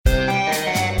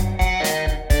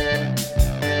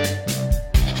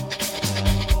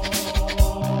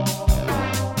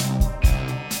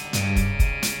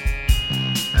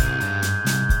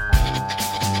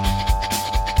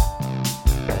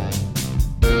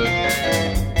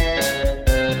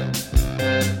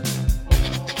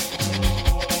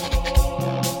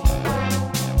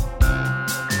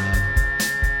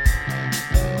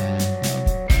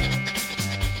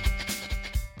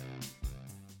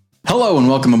Hello and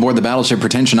welcome aboard the Battleship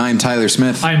Pretension. I am Tyler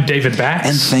Smith. I'm David Bax.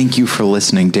 And thank you for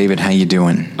listening. David, how you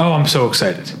doing? Oh, I'm so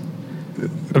excited.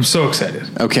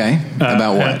 Okay.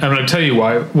 About what? I'm going to tell you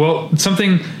why. Well,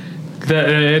 something that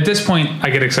at this point, I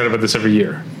get excited about this every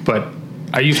year, but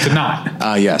I used to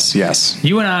not. Yes.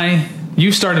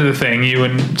 You started a thing, you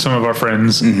and some of our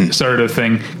friends started a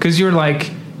thing, because you're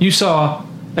like, you saw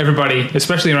everybody,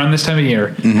 especially around this time of year,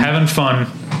 having fun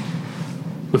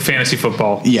with fantasy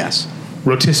football. Yes.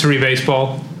 Rotisserie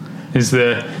baseball it's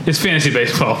fantasy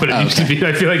baseball, but it used to be,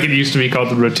 I feel like it used to be called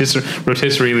the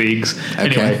rotisserie leagues. Okay.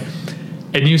 Anyway,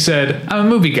 and you said, I'm a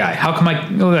movie guy. How come I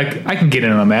can get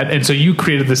in on that? And so you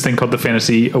created this thing called the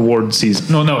Fantasy Award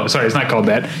season. No, sorry, it's not called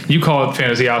that. You call it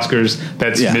Fantasy Oscars.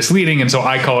 That's misleading, and so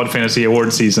I call it Fantasy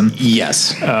Award season.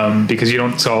 Yes. Because you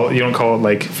don't call it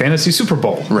like Fantasy Super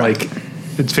Bowl. Right. Like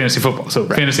it's fantasy football. So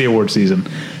Fantasy Award season.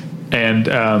 And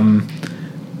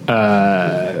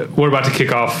we're about to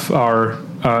kick off our in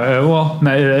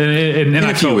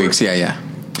a few weeks. Yeah.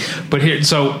 But here,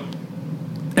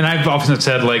 and I've often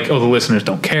said, like, the listeners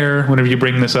don't care whenever you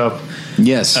bring this up.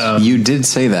 Yes, you did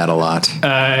say that a lot.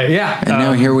 Yeah. And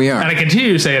now here we are. And I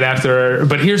continue to say it after,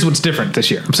 but here's what's different this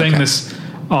year. I'm saying this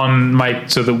on mic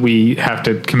so that we have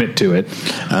to commit to it.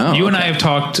 You and I have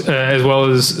talked, as well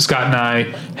as Scott and I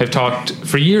have talked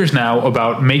for years now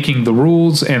about making the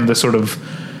rules and the sort of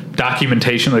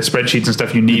documentation, like spreadsheets and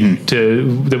stuff you need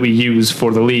that we use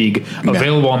for the league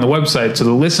available on the website so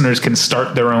the listeners can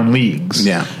start their own leagues.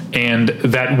 Yeah. And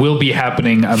that will be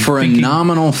happening. For a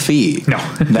nominal fee. No.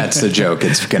 That's the joke.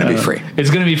 It's going to be free. It's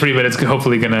going to be free, but it's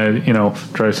hopefully going to,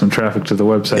 drive some traffic to the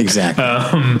website. Exactly.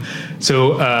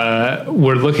 So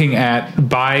we're looking at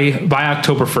by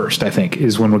October 1st, I think,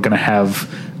 is when we're going to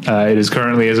have. It is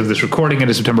currently, as of this recording, it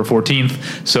is September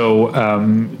 14th. So,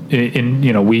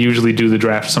 we usually do the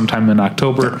draft sometime in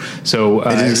October. So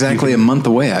it is exactly a month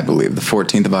away, I believe. The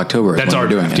 14th of October. That's our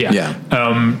doing draft. it.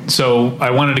 Yeah. So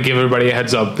I wanted to give everybody a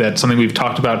heads up that something we've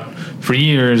talked about for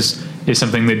years is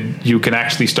something that you can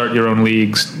actually start your own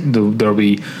leagues. There'll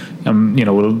be,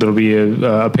 there'll be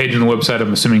a page on the website.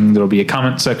 I'm assuming there'll be a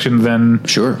comment section then.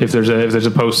 Sure. If there's a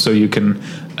post, so you can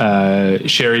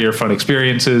share your fun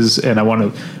experiences. And I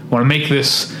want to make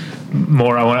this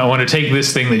more. I want to take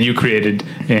this thing that you created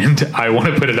and I want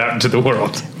to put it out into the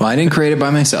world. Well, I didn't create it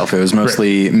by myself. It was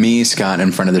mostly me, Scott,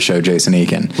 and friend of the show, Jason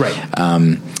Eakin. Right.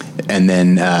 And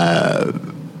then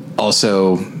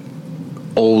also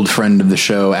old friend of the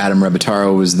show, Adam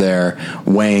Rebataro, was there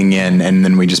weighing in, and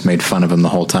then we just made fun of him the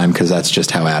whole time because that's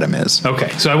just how Adam is. Okay,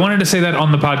 so I wanted to say that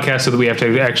on the podcast so that we have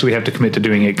to commit to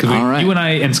doing it, because you and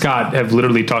I and Scott have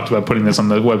literally talked about putting this on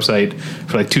the website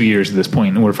for like 2 years at this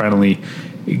point, and we're finally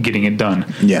getting it done.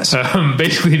 Yes.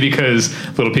 Basically because,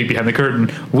 little peek behind the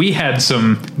curtain, we had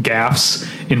some gaffes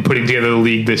in putting together the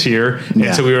league this year,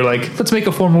 and so we were like, let's make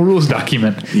a formal rules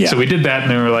document. Yeah. So we did that, and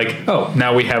then we were like,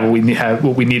 now we have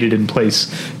what we needed in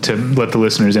place to let the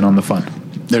listeners in on the fun.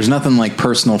 There's nothing like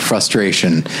personal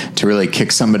frustration to really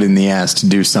kick somebody in the ass to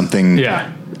do something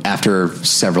after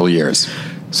several years.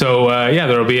 So,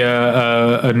 there will be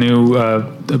a new,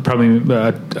 probably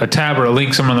a tab or a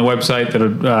link somewhere on the website that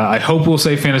I hope will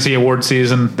say Fantasy Award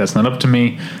Season. That's not up to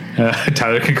me.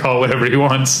 Tyler can call it whatever he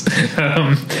wants.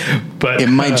 But it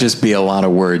might just be a lot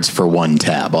of words for one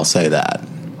tab. I'll say that.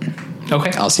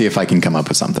 Okay. I'll see if I can come up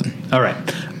with something. All right.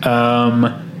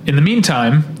 In the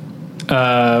meantime,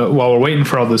 while we're waiting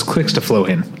for all those clicks to flow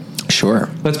in. Sure.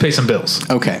 Let's pay some bills.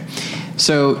 Okay.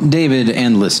 So, David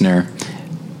and listener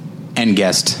and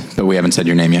guest, but we haven't said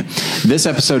your name yet. This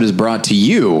episode is brought to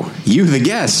you the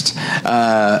guest,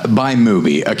 by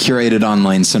Mubi, a curated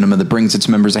online cinema that brings its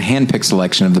members a hand-picked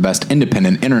selection of the best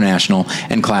independent, international,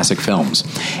 and classic films.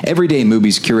 Every day,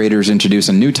 Mubi's curators introduce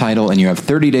a new title, and you have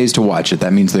 30 days to watch it.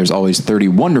 That means there's always 30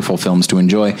 wonderful films to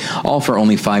enjoy, all for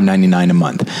only $5.99 a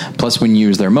month. Plus, when you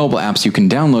use their mobile apps, you can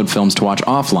download films to watch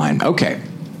offline. Okay.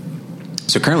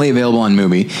 So currently available on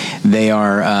Mubi, they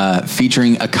are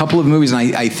featuring a couple of movies,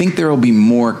 and I think there will be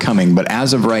more coming, but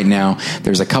as of right now,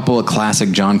 there's a couple of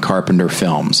classic John Carpenter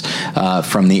films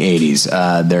from the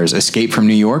 80s. There's Escape from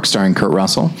New York, starring Kurt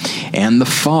Russell, and The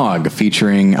Fog,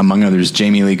 featuring, among others,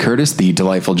 Jamie Lee Curtis, the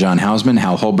delightful John Houseman,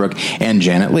 Hal Holbrook, and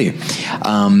Janet Leigh.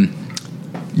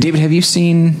 David, have you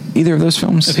seen either of those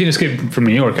films? I've seen Escape from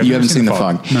New York. You haven't seen The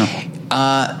Fog? No.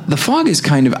 The Fog is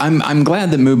kind of, I'm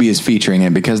glad that Mubi is featuring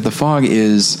it, because The Fog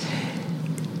is,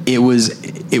 it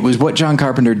was what John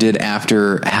Carpenter did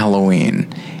after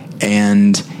Halloween,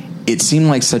 and it seemed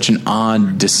like such an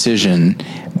odd decision,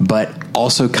 but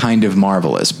also kind of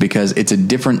marvelous, because it's a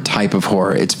different type of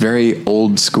horror. It's very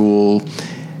old school,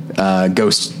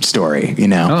 ghost story, you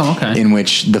know, Oh, okay. in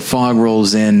which the fog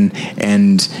rolls in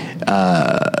and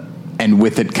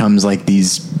with it comes like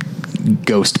these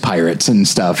ghost pirates and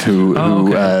stuff who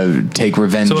take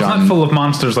revenge on. So it's not full of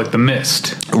monsters like The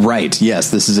Mist. Right.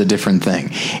 Yes, this is a different thing.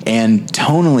 And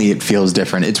tonally it feels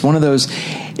different. It's one of those,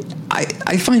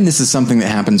 I find this is something that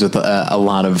happens with a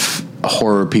lot of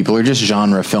horror people or just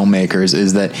genre filmmakers,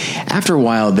 is that after a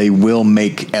while they will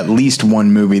make at least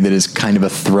one movie that is kind of a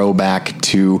throwback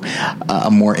to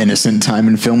a more innocent time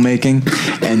in filmmaking.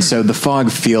 And so The Fog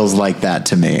feels like that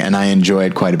to me, and I enjoy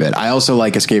it quite a bit. I also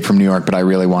like Escape from New York, but I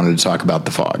really wanted to talk about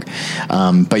The Fog.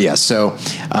 But yeah, so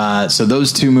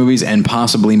those two movies and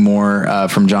possibly more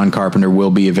from John Carpenter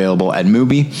will be available at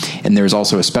Mubi. And there's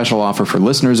also a special offer for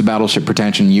listeners of Battleship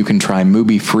Pretension. You can try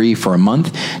Mubi free for a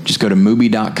month. Just go to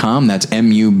Mubi.com. That's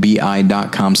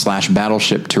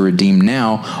MUBI.com/battleship to redeem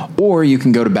now, or you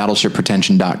can go to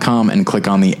battleshippretension.com and click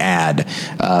on the ad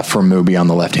for Mubi on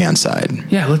the left-hand side.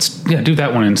 Yeah, do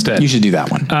that one instead. You should do that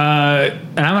one.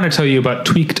 And I want to tell you about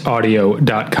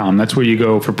tweakedaudio.com. That's where you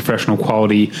go for professional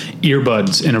quality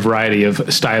earbuds in a variety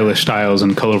of stylish styles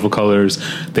and colorful colors.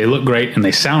 They look great and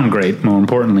they sound great, more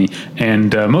importantly.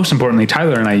 And most importantly,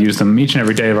 Tyler and I use them each and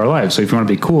every day of our lives. So if you want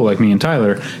to be cool like me and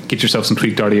Tyler, get yourself some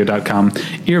tweakedaudio.com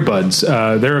earbuds.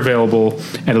 They're available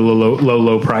at a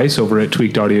low price over at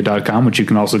tweakedaudio.com, which you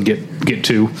can also get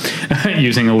to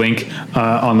using a link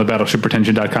on the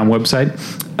battleshippretension.com website.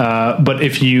 But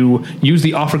if you use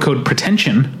the offer code pretension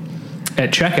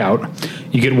at checkout,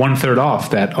 you get 1/3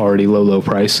 off that already low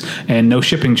price and no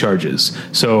shipping charges.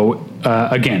 So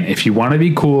again, if you want to be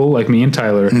cool like me and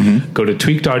Tyler, go to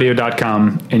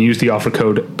tweakedaudio.com and use the offer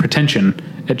code pretension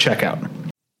at checkout.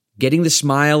 Getting the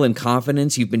smile and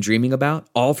confidence you've been dreaming about,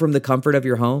 all from the comfort of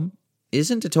your home,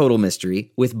 isn't a total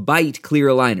mystery with Byte clear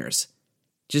aligners.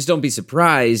 Just don't be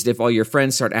surprised if all your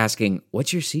friends start asking,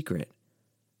 "What's your secret?"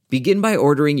 Begin by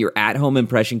ordering your at-home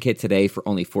impression kit today for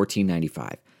only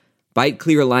 $14.95. Byte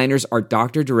clear aligners are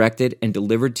doctor-directed and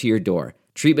delivered to your door.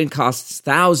 Treatment costs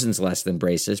thousands less than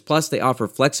braces, plus they offer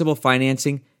flexible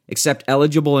financing, accept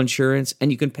eligible insurance,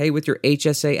 and you can pay with your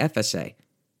HSA FSA.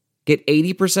 Get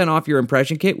 80% off your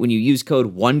impression kit when you use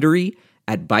code WONDERY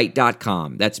at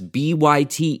Byte.com. That's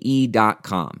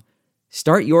BYTE.com.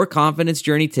 Start your confidence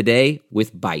journey today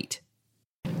with Byte.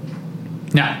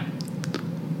 Now,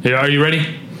 are you ready?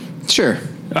 Sure.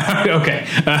 Okay.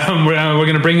 We're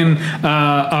going to bring in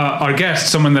our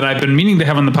guest, someone that I've been meaning to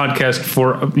have on the podcast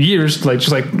for years,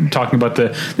 just talking about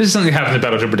this is something that happens at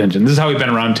Battleship Pretension. This is how we've been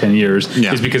around 10 years,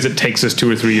 is because it takes us 2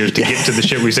 or 3 years to get to the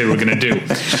shit we say we're going to do.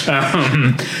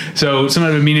 So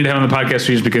someone I've been meaning to have on the podcast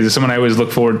for years because it's someone I always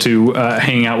look forward to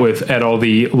hanging out with at all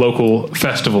the local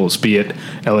festivals, be it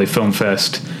LA Film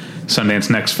Fest, Sundance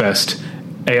Next Fest,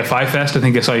 AFI Fest. I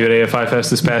think I saw you at AFI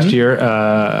Fest this past year.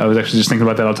 I was actually just thinking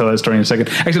about that. I'll tell that story in a second.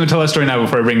 Actually, I'm going to tell that story now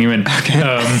before I bring you in. Okay.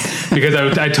 Because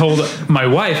I told my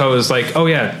wife, I was like, oh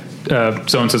yeah,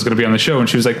 so-and-so's going to be on the show. And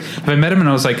she was like, have I met him? And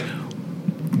I was like,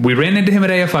 we ran into him at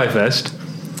AFI Fest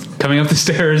coming up the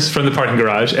stairs from the parking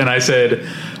garage. And I said,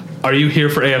 are you here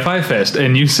for AFI Fest?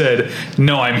 And you said,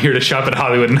 no, I'm here to shop at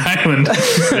Hollywood and Highland.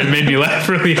 It made me laugh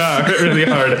really hard.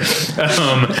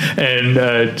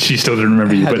 And she still didn't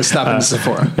remember you. Had to stop in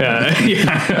Sephora.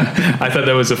 Yeah, I thought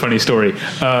that was a funny story.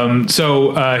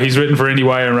 So he's written for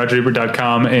IndieWire and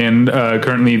RogerEbert.com and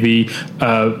currently the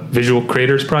Visual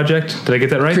Creators Project. Did I get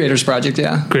that right? Creators Project,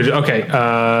 yeah. Okay.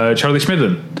 Charlie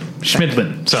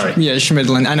Schmidlin, sorry. Yeah,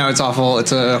 Schmidlin. I know it's awful.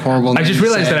 It's a horrible name. I just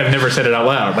realized that I've never said it out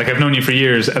loud. Like, I've known you for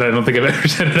years, and I don't think I've ever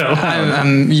said it out loud.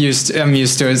 I'm used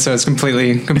to it, so it's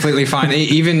completely fine.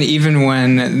 Even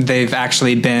when they've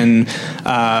actually been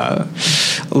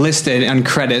listed on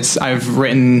credits, I've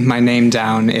written my name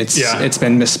down. It's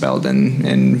been misspelled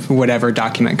in whatever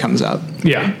document comes up.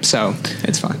 Yeah. So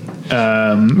it's fine. But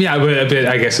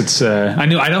I guess it's. I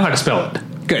know how to spell it.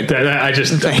 Good. I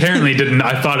just apparently didn't.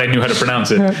 I thought I knew how to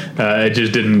pronounce it. It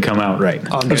just didn't come out right.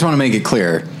 I just want to make it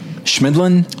clear.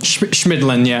 Schmidlin?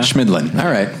 Schmidlin, yeah. Schmidlin.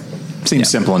 All right. Seems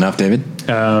simple enough, David.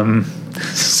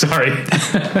 Sorry.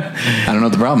 I don't know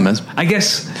what the problem is. I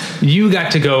guess you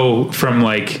got to go from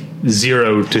like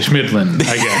 0 to Schmidlin,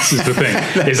 I guess, is the thing.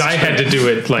 I had to do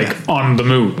it like on the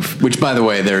move. Which, by the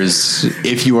way,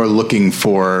 if you are looking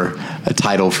for a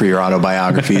title for your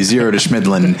autobiography, 0 to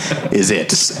Schmidlin is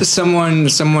it.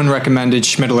 Someone recommended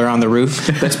Schmidler on the Roof.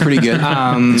 That's pretty good.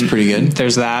 That's pretty good.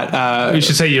 There's that. You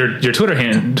should say your Twitter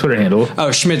handle. Oh,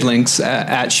 Schmidlinks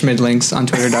at Schmidlinks on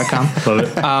Twitter.com.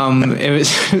 Love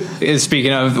it.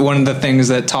 Speaking of, one of the things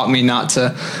that taught me not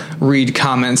to read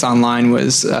comments online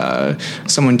was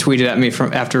someone tweeted tweeted at me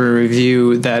after a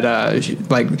review that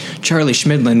like Charlie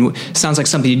Schmidlin sounds like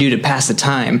something you do to pass the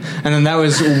time, and then that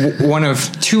was one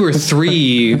of 2 or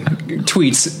 3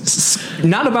 tweets,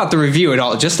 not about the review at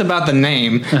all, just about the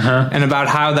name and about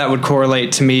how that would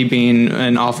correlate to me being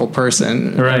an awful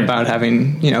person, about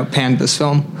having panned this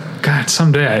film. God,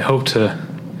 someday I hope to.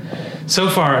 So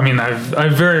far, I mean,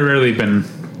 I've very rarely been.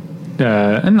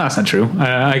 And that's not true.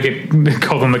 I get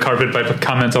called on the carpet by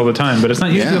comments all the time, but it's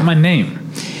not usually my name.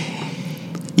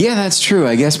 Yeah, that's true.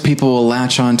 I guess people will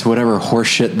latch on to whatever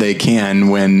horseshit they can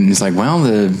when it's like, well,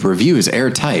 the review is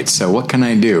airtight, so what can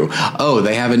I do? Oh,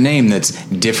 they have a name that's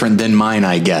different than mine,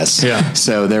 I guess. Yeah.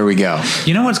 So there we go.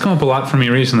 You know what's come up a lot for me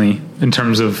recently in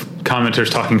terms of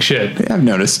commenters talking shit? Yeah, I've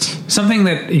noticed. Something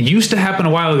that used to happen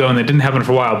a while ago and that didn't happen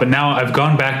for a while, but now I've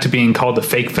gone back to being called a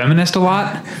fake feminist a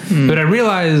lot. But I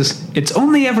realize it's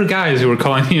only ever guys who are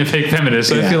calling me a fake feminist,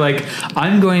 so I feel like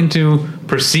I'm going to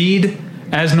proceed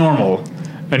as normal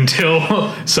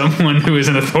until someone who is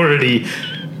an authority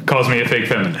calls me a fake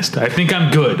feminist. I think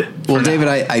I'm good. Well, David,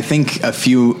 I think I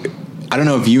don't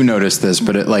know if you noticed this,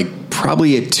 but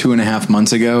probably 2.5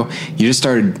 months ago, you just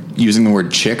started using the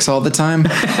word chicks all the time,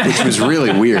 which was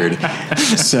really weird.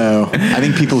 So I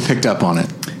think people picked up on it.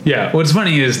 Yeah. What's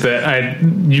funny is that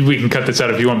we can cut this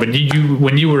out if you want, but you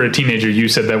when you were a teenager, you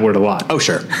said that word a lot. Oh,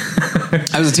 sure.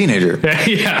 I was a teenager.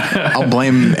 Yeah. I'll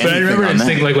blame anything. But I remember on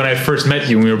that. Like when I first met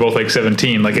you, when we were both like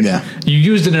 17, you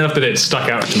used it enough that it stuck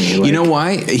out to me. You know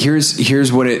why?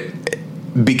 Here's what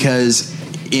because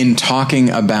in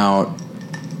talking about,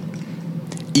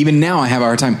 even now I have a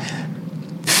hard time,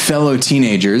 fellow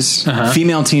teenagers,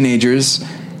 female teenagers,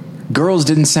 girls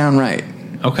didn't sound right.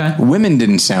 Okay. Women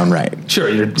didn't sound right. Sure,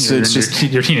 you're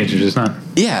teenagers, it's not.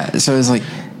 Yeah, so it's like...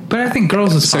 But I think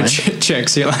girls is fine. So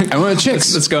chicks, you're like... I want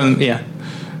chicks. Let's go and... Yeah.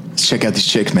 Let's check out these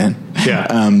chicks, man.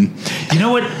 Yeah. You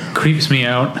know what creeps me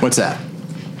out? What's that?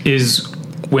 Is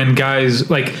when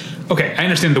guys, like... Okay, I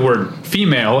understand the word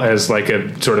female as like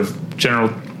a sort of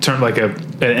general term, like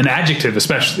an adjective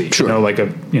especially. Sure.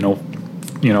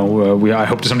 I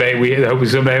hope someday we have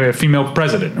a female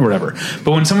president or whatever.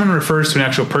 But when someone refers to an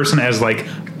actual person as like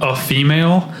a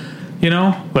female,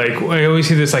 like I always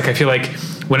see this. Like I feel like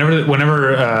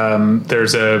whenever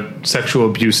there's a sexual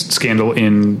abuse scandal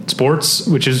in sports,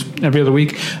 which is every other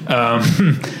week,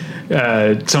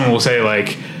 someone will say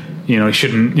like, we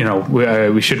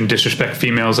shouldn't disrespect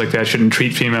females like that. Shouldn't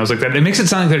treat females like that. It makes it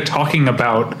sound like they're talking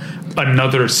about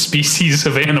another species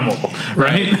of animal,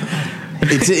 right?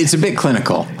 It's a bit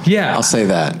clinical. Yeah. I'll say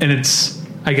that. And it's,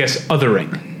 I guess,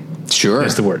 othering. Sure.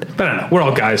 That's the word. But I don't know. We're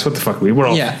all guys. What the fuck are we? We're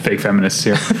all fake feminists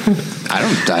here.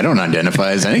 I don't identify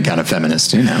as any kind of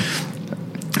feminist,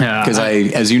 Because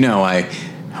as you know,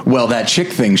 that chick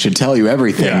thing should tell you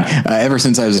everything. Yeah. Ever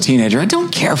since I was a teenager, I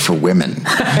don't care for women.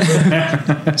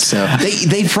 So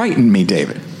they frighten me,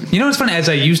 David. You know what's funny? I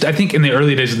think in the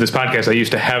early days of this podcast, I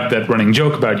used to have that running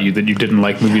joke about you that you didn't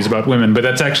like movies about women, but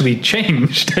that's actually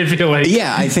changed. I feel like.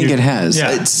 Yeah, I think it has.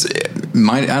 Yeah.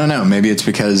 I don't know. Maybe it's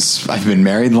because I've been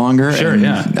married longer. Sure, and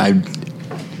yeah. I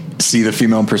see the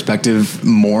female perspective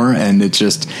more, and it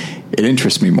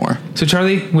interests me more. So,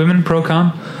 Charlie, women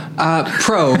pro-com?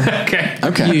 Pro.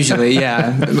 Okay. Usually,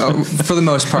 yeah. For the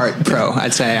most part, pro.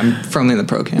 I'd say I'm firmly in the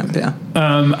pro camp, yeah.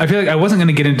 I feel like I wasn't going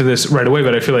to get into this right away,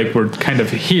 but I feel like we're kind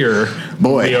of here.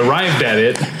 Boy. We arrived at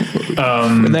it.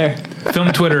 We're there.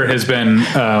 Film Twitter has been...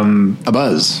 a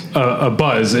buzz. A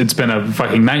buzz. It's been a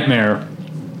fucking nightmare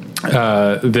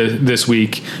this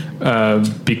week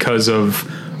because of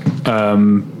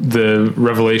the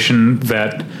revelation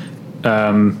that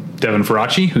Devin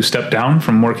Faraci, who stepped down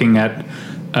from working at...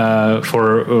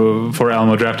 for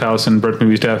Alamo Drafthouse and Birth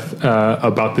Movies Death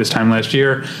about this time last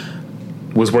year,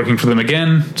 was working for them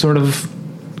again, sort of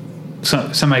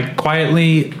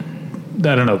semi-quietly.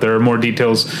 I don't know. There are more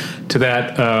details to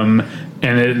that,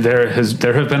 and there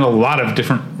have been a lot of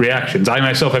different reactions. I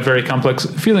myself have very complex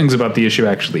feelings about the issue.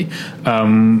 Actually,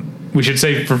 we should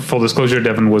say, for full disclosure,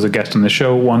 Devin was a guest on the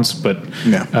show once, but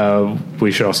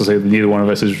we should also say that neither one of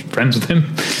us is friends with him,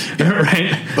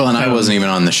 right? Well, and I wasn't even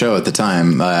on the show at the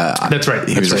time. That's right.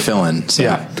 He was a fill-in. So.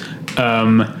 Yeah.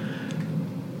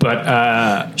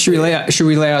 But should we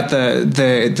lay out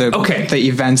the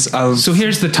events of? So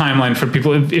here's the timeline for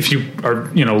people. If you are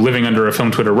living under a Film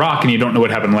Twitter rock and you don't know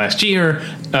what happened last year,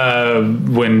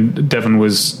 when Devin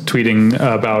was tweeting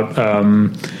about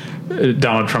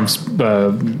Donald Trump's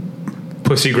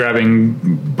pussy grabbing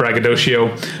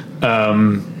braggadocio,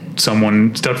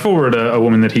 someone stepped forward, a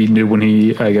woman that he knew when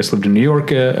he, I guess, lived in New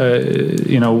York,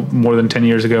 more than 10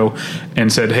 years ago,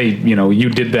 and said, hey, you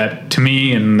did that to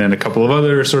me, and then a couple of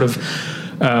other sort of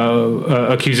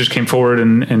accusers came forward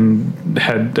and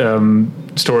had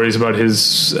stories about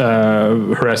his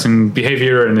harassing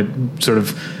behavior, and it sort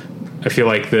of, I feel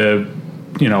like the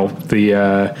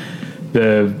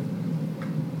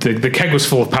keg was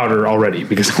full of powder already,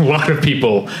 because a lot of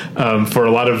people, for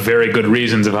a lot of very good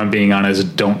reasons, if I'm being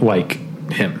honest, don't like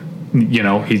him.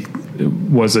 He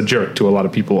was a jerk to a lot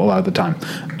of people a lot of the time.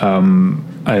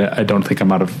 I don't think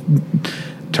I'm out of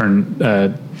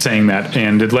turn saying that,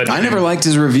 and it led. I never liked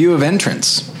his review of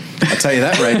Entrance. I'll tell you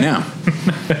that right now.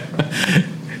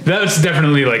 That's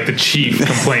definitely like the chief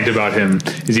complaint about him,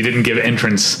 is he didn't give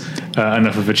Entrance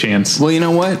enough of a chance. Well, you know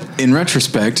what? In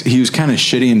retrospect, he was kind of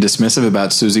shitty and dismissive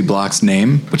about Susie Block's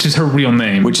name, which is her real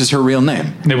name. It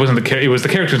wasn't it was the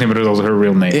character's name, but it was also her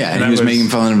real name. Yeah, and he was making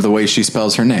fun of the way she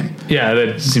spells her name. Yeah,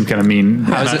 that seemed kind of mean.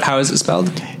 How is it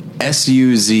spelled?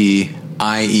 Suziey.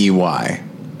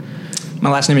 My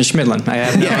last name is Schmidlin. I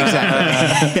have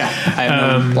exactly. I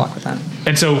have no block with that.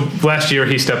 And so last year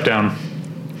he stepped down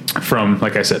from,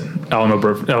 like I said, Alamo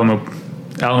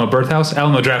Draft House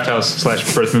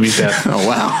 / Birth Movie Staff. Oh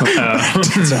wow!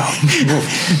 So,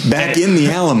 back in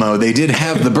the Alamo, they did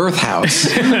have the birth house.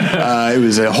 It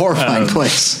was a horrifying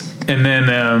place. And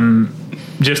then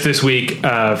just this week,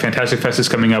 Fantastic Fest is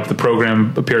coming up. The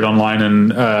program appeared online,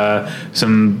 and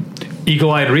some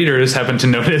eagle-eyed readers happened to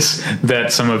notice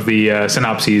that some of the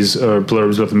synopses or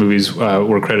blurbs about the movies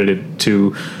were credited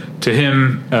to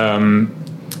him.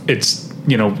 It's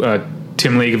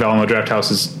Tim League of Alamo Draft House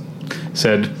has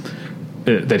said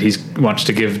that he wants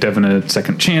to give Devin a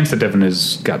second chance, that Devin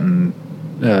has gotten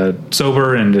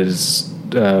sober and is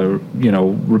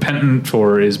repentant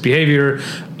for his behavior,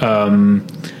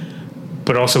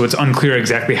 but also it's unclear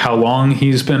exactly how long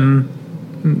he's been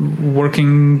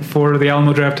working for the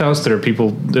Alamo Draft House. There are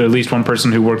people, at least one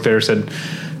person who worked there said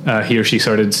he or she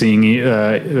started seeing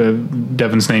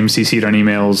Devin's name CC'd on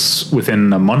emails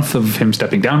within a month of him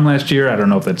stepping down last year. I don't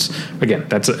know if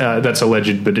that's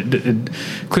alleged, but it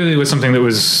clearly was something that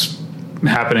was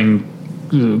happening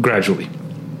gradually,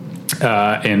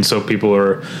 and so people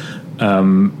are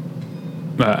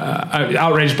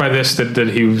outraged by this, that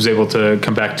he was able to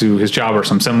come back to his job or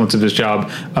some semblance of his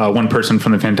job. One person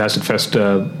from the Fantastic Fest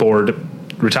board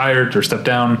retired or stepped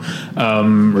down,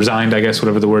 resigned, I guess,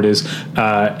 whatever the word is,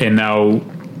 and now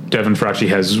Devin Faraci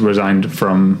has resigned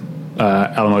from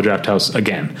Alamo Draft House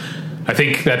again. I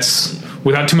think that's,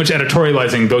 without too much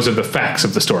editorializing, those are the facts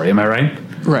of the story. Am I right?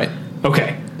 Right.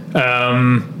 Okay.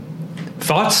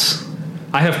 Thoughts?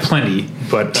 I have plenty,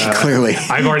 but clearly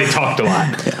I've already talked a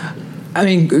lot. Yeah. I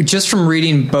mean, just from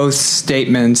reading both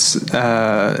statements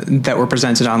that were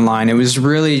presented online, it was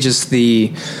really just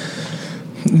the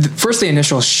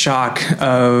initial shock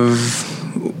of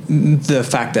the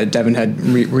fact that Devin had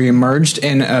reemerged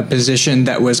in a position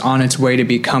that was on its way to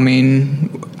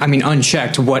becoming,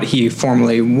 unchecked, what he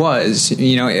formerly was,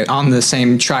 on the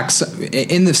same tracks,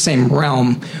 in the same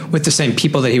realm, with the same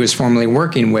people that he was formerly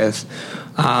working with.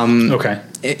 Okay.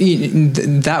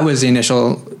 That was the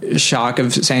initial shock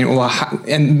of saying, well,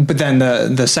 but then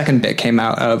the second bit came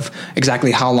out of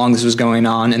exactly how long this was going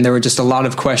on, and there were just a lot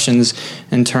of questions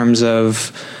in terms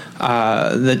of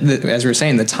as we were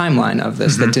saying, the timeline of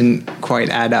this that didn't quite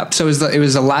add up. So it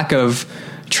was a lack of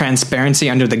transparency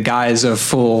under the guise of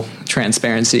full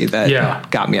transparency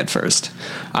that got me at first.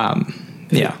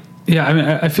 Yeah.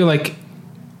 I feel like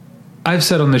I've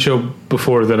said on the show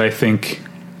before that I think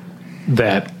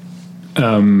that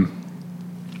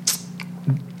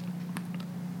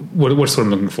what's what I'm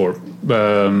looking for?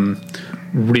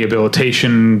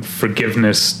 Rehabilitation,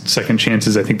 forgiveness, second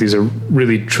chances. I think these are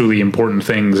really, truly important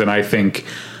things. And I think,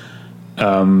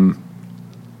 on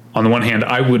the one hand,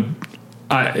 I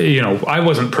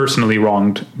wasn't personally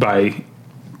wronged by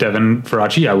Devin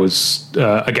Faraci. I was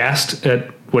aghast at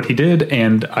what he did.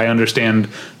 And I understand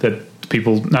that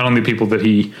people, not only people that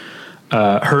he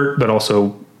hurt, but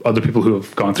also other people who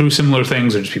have gone through similar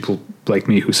things, or just people like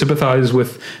me who sympathize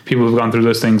with people who've gone through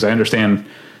those things. I understand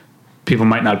people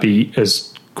might not be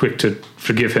as quick to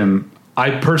forgive him. I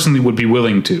personally would be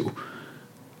willing to.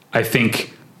 I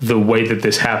think the way that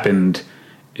this happened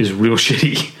is real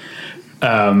shitty.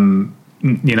 I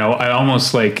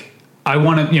almost I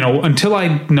want to, until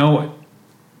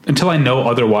I know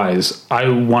otherwise, I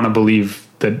want to believe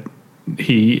that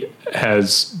he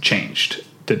has changed.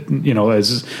 That,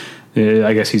 as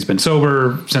I guess he's been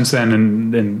sober since then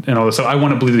and all this. So I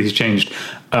want to believe that he's changed.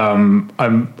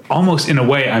 I'm almost, in a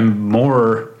way, I'm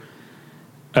more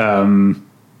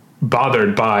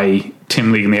bothered by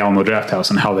Tim League and the Alamo Draft House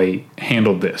and how they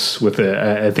handled this.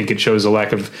 I think it shows a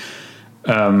lack of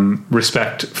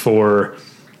respect for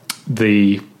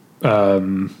the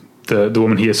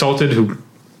woman he assaulted, who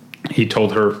he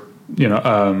told her,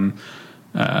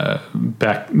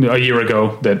 back a year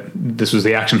ago that this was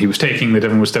the action he was taking, that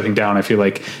Devin was stepping down. I feel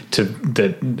like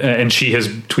and she has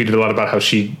tweeted a lot about how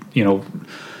she,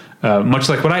 much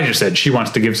like what I just said, she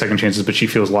wants to give second chances, but she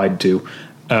feels lied to.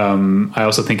 I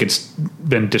also think it's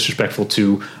been disrespectful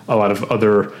to a lot of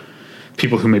other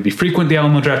people who maybe frequent the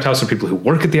Alamo Drafthouse or people who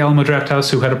work at the Alamo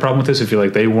Drafthouse who had a problem with this. I feel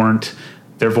like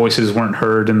their voices weren't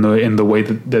heard in the way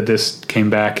that this came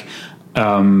back.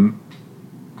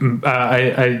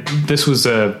 This was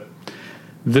a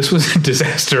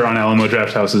disaster on Alamo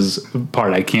Drafthouse's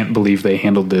part. I can't believe they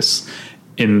handled this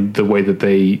in the way that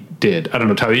they did. I don't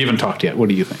know, Tyler, you haven't talked yet. What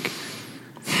do you think?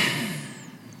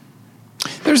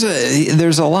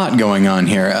 There's a lot going on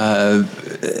here,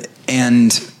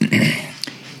 and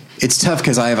it's tough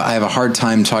because I have a hard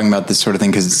time talking about this sort of thing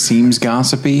because it seems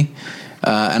gossipy,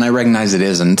 and I recognize it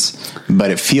isn't, but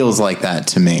it feels like that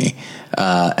to me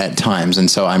at times,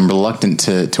 and so I'm reluctant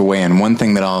to weigh in. One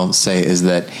thing that I'll say is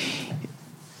that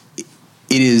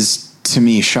it is to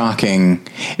me shocking.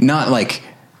 Not like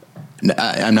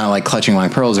I'm not like clutching my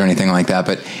pearls or anything like that,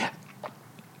 but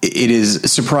it is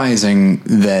surprising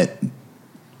that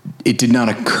it did not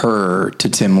occur to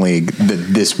Tim League that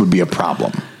this would be a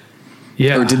problem.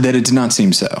 Yeah. Or that it did not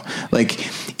seem so. Like,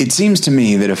 it seems to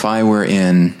me that if I were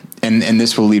in, and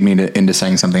this will lead me into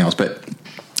saying something else, but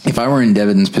if I were in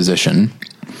Devin's position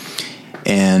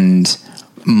and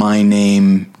my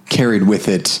name carried with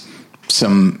it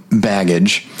some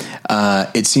baggage,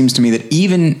 it seems to me that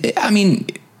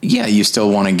you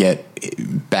still want to get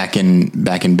back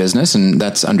in business, and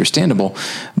that's understandable.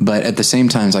 But at the same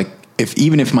time, it's like,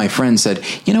 even if my friend said,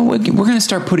 we're going to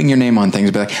start putting your name on things,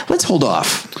 but like, let's hold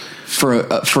off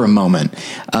for a moment.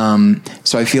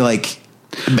 So I feel like,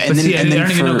 I don't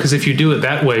even know, because if you do it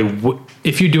that way,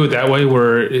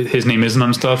 where his name isn't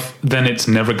on stuff, then it's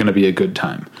never going to be a good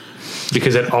time,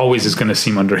 because it always is going to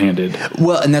seem underhanded.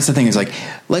 Well, and that's the thing is like,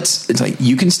 it's like,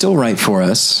 you can still write for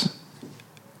us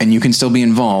and you can still be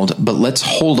involved, but let's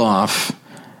hold off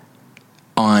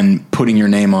on putting your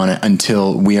name on it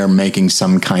until we are making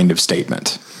some kind of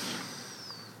statement.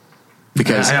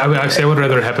 Because I would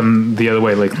rather it happen the other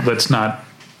way. Like, let's not.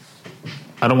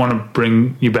 I don't want to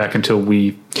bring you back until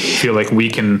we feel like we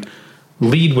can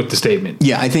lead with the statement.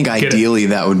 Yeah, I think ideally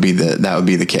that would be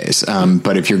the case.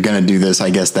 But if you're going to do this, I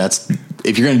guess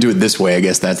if you're going to do it this way, I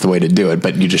guess that's the way to do it.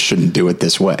 But you just shouldn't do it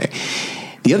this way.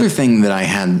 The other thing that I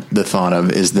had the thought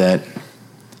of is that,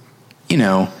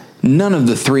 none of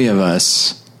the three of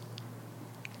us,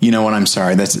 I'm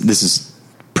sorry, this is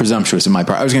presumptuous on my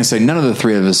part. I was going to say none of the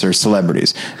three of us are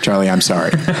celebrities. Charlie, I'm sorry.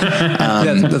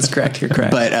 That's correct. You're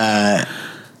correct. But,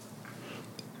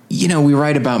 we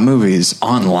write about movies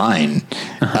online.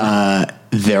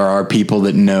 There are people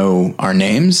that know our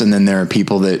names, and then there are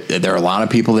a lot of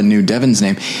people that knew Devin's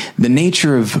name. The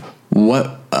nature of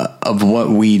what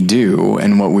we do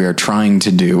and what we are trying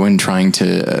to do and trying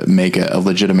to make a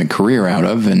legitimate career out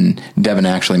of, and Devin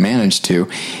actually managed to,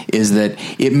 is that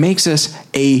it makes us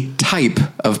a type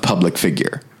of public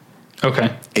figure.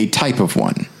 Okay. A type of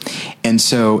one. And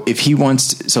so if he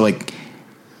wants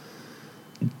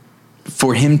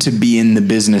for him to be in the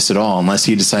business at all, unless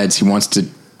he decides he wants to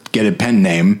get a pen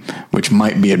name, which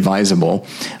might be advisable,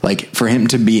 like, for him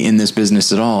to be in this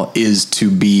business at all is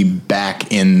to be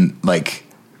back in, like,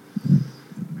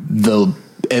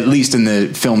 at least in the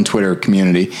film Twitter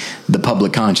community, the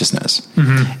public consciousness.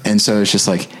 Mm-hmm. And so it's just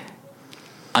like,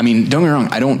 don't get me wrong,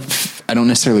 I don't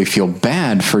necessarily feel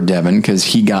bad for Devin because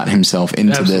he got himself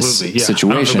into this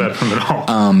situation. I don't feel bad for him at all.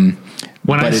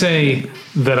 When I say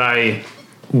that I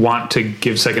want to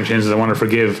give second chances, I want to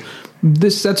forgive,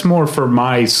 that's more for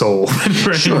my soul than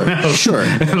for anyone else. Sure.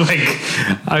 Like,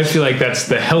 I feel like that's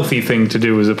the healthy thing to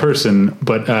do as a person,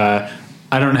 but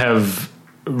I don't have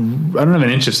an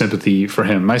inch of sympathy for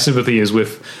him. My sympathy is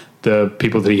with the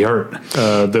people that he hurt,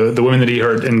 the women that he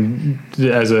hurt, and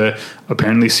as a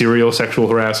apparently serial sexual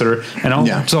harasser, and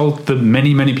also the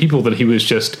many, many people that he was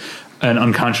just an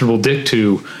unconscionable dick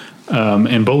to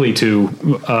and bully to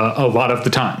a lot of the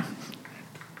time.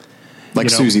 Like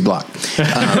Susie Block.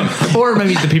 Or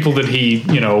maybe the people that he,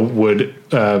 would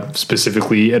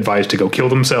specifically advise to go kill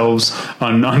themselves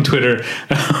on Twitter.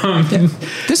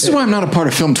 This is why I'm not a part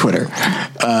of film Twitter.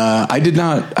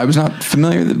 I was not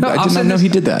familiar. I did not know he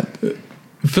did that.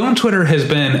 Film Twitter has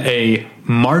been a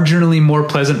marginally more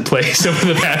pleasant place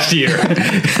over the past year.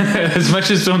 As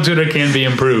much as film Twitter can be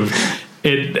improved,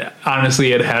 it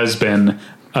has been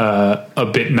a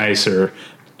bit nicer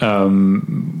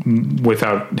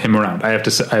without him around. I have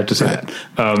to say that.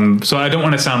 So I don't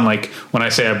want to sound like, when I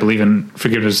say I believe in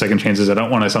forgiveness and second chances, I don't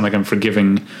want to sound like I'm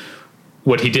forgiving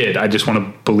what he did. I just want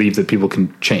to believe that people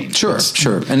can change. Sure.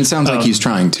 And it sounds like he's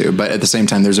trying to, but at the same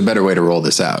time, there's a better way to roll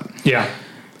this out. Yeah.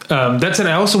 That said,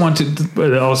 I also want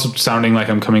to, also sounding like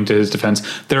I'm coming to his defense,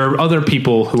 there are other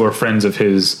people who are friends of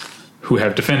his who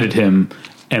have defended him,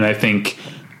 and I think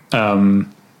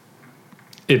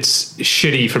it's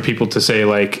shitty for people to say,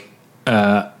 like,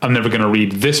 I'm never going to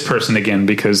read this person again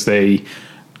because they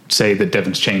say that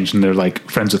Devin's changed and they're, like,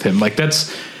 friends with him. Like,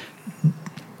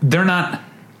 they're not,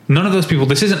 none of those people,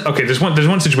 this isn't, okay, there's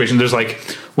one situation, there's, like,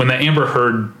 when the Amber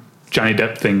Heard Johnny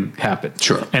Depp thing happened.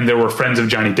 Sure. And there were friends of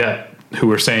Johnny Depp who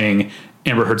were saying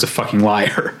Amber Heard's a fucking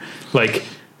liar. Like,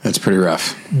 that's pretty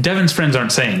rough. Devin's friends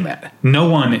aren't saying that. No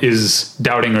one is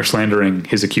doubting or slandering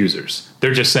his accusers.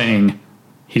 They're just saying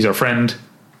he's our friend.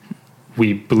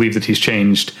 We believe that he's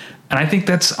changed. And I think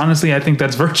that's, honestly, I think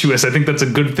that's virtuous. I think that's a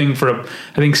good thing I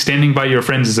think standing by your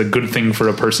friends is a good thing for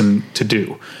a person to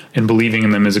do. And believing in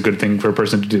them is a good thing for a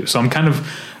person to do. So I'm kind of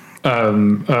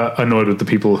annoyed with the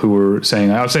people who were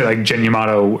saying, I would say, like, Jen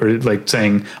Yamato, or, like,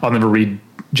 saying, I'll never read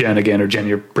Jen again, or Jen,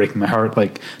 you're breaking my heart.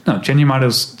 Like, no, Jen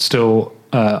Yamato's still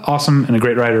awesome and a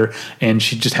great writer, and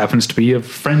she just happens to be a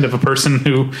friend of a person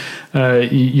who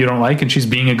you don't like, and she's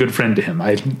being a good friend to him.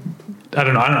 I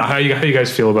don't know how you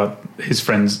guys feel about his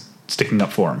friends sticking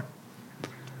up for him.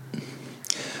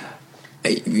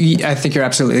 I think you're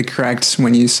absolutely correct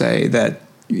when you say that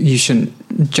you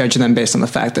shouldn't judge them based on the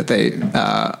fact that they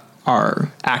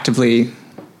are actively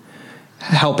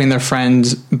helping their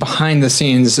friends behind the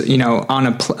scenes, on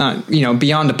a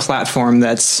beyond a platform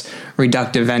that's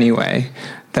reductive anyway,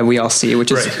 that we all see,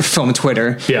 which is film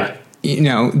Twitter. Yeah.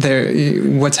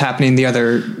 What's happening the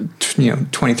other,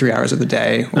 23 hours of the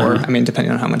day, or,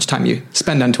 depending on how much time you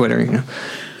spend on Twitter,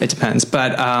 it depends.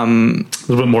 But, a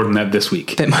little bit more than that this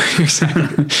week. But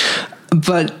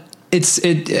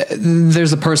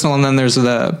there's the personal and then there's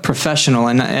the professional.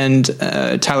 And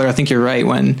Tyler, I think you're right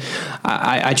when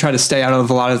I try to stay out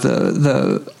of a lot of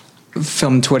the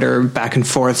film Twitter back and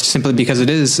forth, simply because it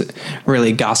is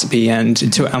really gossipy and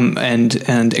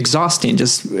exhausting.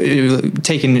 Just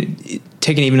taking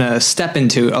even a step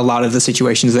into a lot of the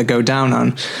situations that go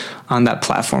down on that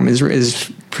platform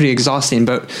is pretty exhausting.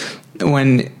 But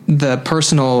when the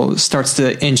personal starts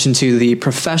to inch into the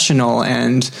professional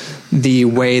and the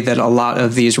way that a lot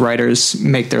of these writers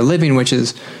make their living, which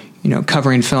is,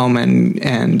 covering film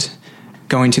and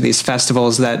going to these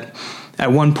festivals that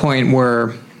at one point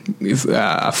were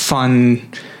a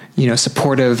fun,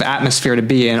 supportive atmosphere to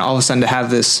be in, all of a sudden to have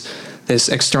this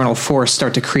external force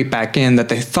start to creep back in that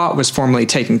they thought was formerly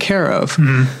taken care of.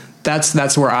 Mm-hmm.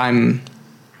 That's where I'm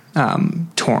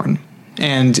torn.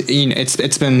 And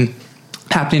it's been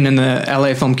happening in the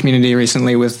LA film community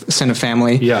recently with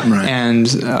Cinefamily,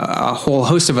 and a whole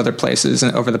host of other places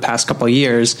over the past couple of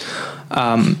years.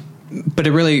 But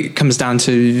it really comes down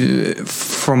to,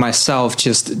 for myself,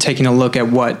 just taking a look at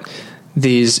what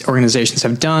these organizations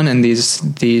have done and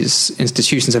these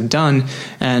institutions have done,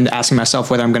 and asking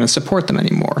myself whether I'm going to support them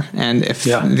anymore. And if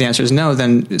the answer is no,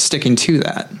 then sticking to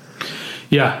that.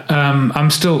 Yeah, I'm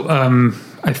still.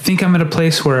 I think I'm at a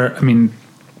place where,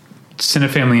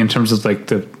 Cinefamily, in terms of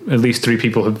like at least 3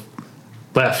 people have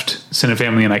left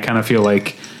Cinefamily, and I kind of feel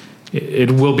like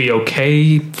it will be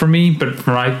okay for me, but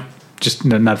just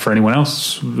not for anyone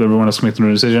else. Everyone else can make their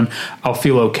own decision. I'll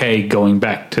feel okay going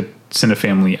back to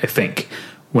Cinefamily, I think,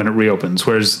 when it reopens.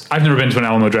 Whereas I've never been to an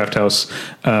Alamo Drafthouse.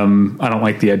 I don't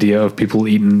like the idea of people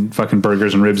eating fucking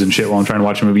burgers and ribs and shit while I'm trying to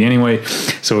watch a movie anyway.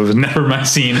 So it was never my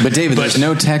scene. But David, there's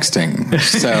no texting.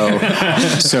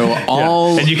 So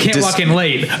all... And you can't walk in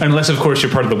late unless, of course,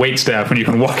 you're part of the wait staff, and you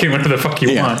can walk in whenever the fuck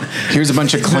you want. Here's a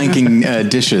bunch of clanking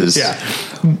dishes. Yeah.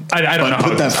 I don't know.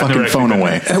 Put that fucking phone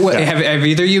away. Have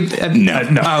either you? No.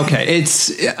 Oh, okay.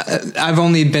 I've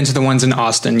only been to the ones in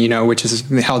Austin, which is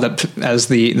held up as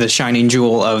the shining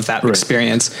jewel of that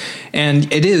experience,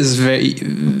 and it is very.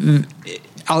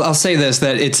 I'll say this,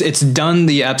 that it's done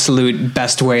the absolute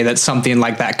best way that something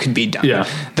like that could be done. Yeah,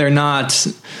 they're not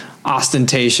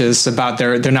ostentatious about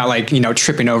they're not like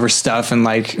tripping over stuff and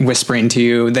like whispering to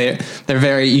you. They're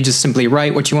very, you just simply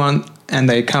write what you want, and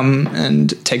they come and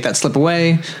take that slip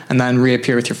away and then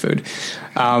reappear with your food.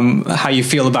 How you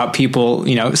feel about people,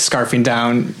 scarfing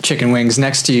down chicken wings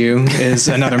next to you is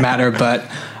another matter, but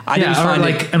I didn't find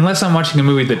unless I'm watching a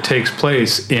movie that takes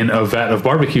place in a vat of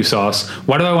barbecue sauce,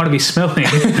 why do I want to be smelling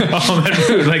all that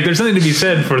food? Like, there's something to be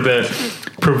said for the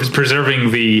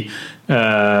preserving the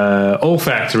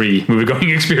olfactory movie-going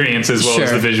experience as well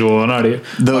as the visual and audio.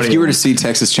 Though if you were to see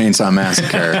Texas Chainsaw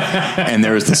Massacre and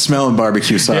there was the smell of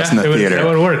barbecue sauce in the theater, that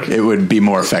would work. It would be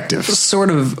more effective. Sort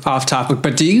of off topic,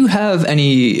 but do you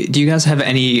guys have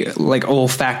any like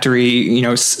olfactory,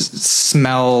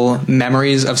 smell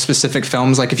memories of specific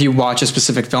films? Like if you watch a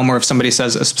specific film or if somebody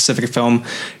says a specific film,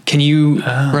 can you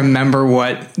remember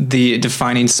what the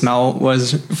defining smell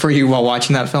was for you while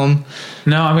watching that film?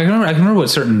 No, I can remember what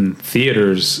certain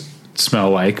theaters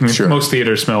smell like. I mean, most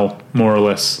theaters smell more or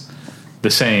less the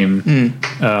same.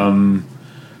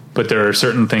 But there are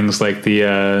certain things like the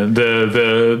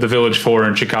Village 4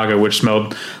 in Chicago, which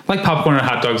smelled like popcorn and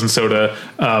hot dogs and soda,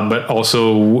 but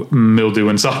also mildew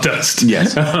and sawdust.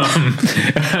 Yes.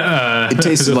 It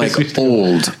tasted like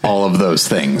old, all of those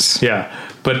things. Yeah.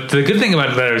 But the good thing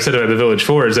about that I said about the Village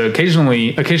 4 is that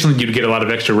occasionally you'd get a lot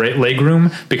of extra leg room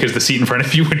because the seat in front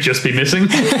of you would just be missing.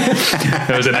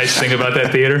 That was a nice thing about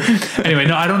that theater. Anyway,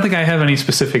 no, I don't think I have any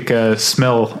specific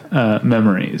smell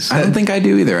memories. I don't think I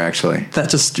do either, actually. That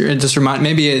just remind,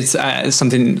 maybe it's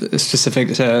something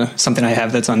specific to something I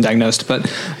have that's undiagnosed, but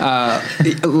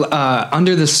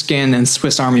Under the Skin and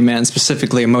Swiss Army Man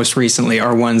specifically, most recently,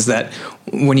 are ones that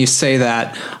when you say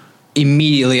that,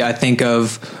 immediately I think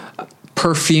of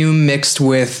perfume mixed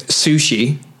with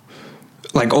sushi,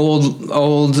 like old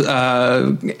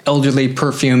elderly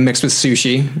perfume mixed with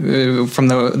sushi from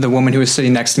the woman who was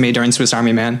sitting next to me during Swiss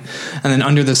Army Man. And then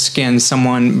Under the Skin,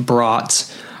 someone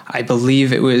brought, I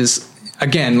believe it was,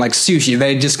 again, like sushi.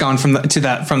 They had just gone from that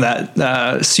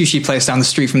sushi place down the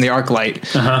street from the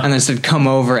ArcLight, and then said, "Come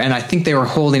over." And I think they were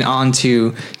holding on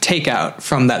to takeout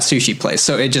from that sushi place,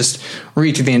 so it just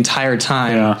reeked the entire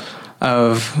time. Yeah.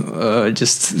 Of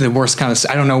just the worst kind of,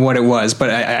 I don't know what it was, but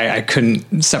I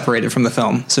couldn't separate it from the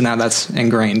film. So now that's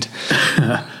ingrained.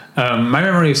 My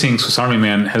memory of seeing Swiss Army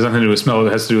Man has nothing to do with smell.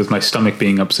 It has to do with my stomach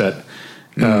being upset.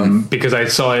 Because I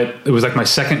saw it was like my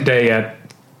second day at,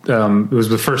 it was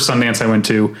the first Sundance I went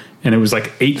to, and it was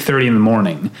like 8:30 in the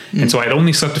morning. And so I'd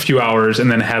only slept a few hours and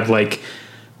then had like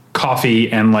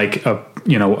coffee and like a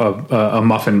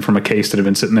muffin from a case that had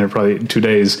been sitting there probably 2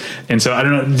 days. And so I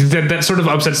don't know, that sort of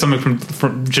upset stomach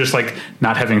from just like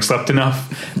not having slept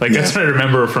enough. Like that's what I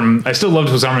remember from, I still loved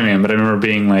Swiss Army Man, but I remember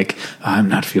being like, I'm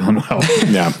not feeling well.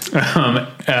 Yeah.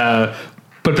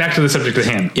 But back to the subject at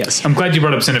hand. Yes. I'm glad you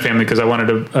brought up Cinefamily because I wanted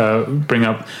to bring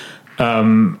up, I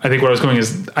think where I was going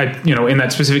is in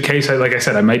that specific case, like I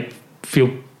said, I might feel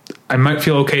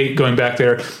okay going back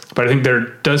there, but I think there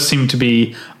does seem to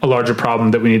be a larger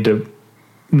problem that we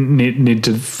need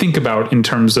to think about in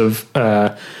terms of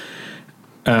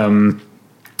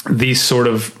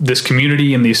this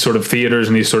community and these sort of theaters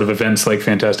and these sort of events like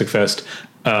Fantastic Fest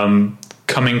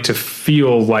coming to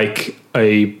feel like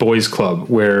a boys club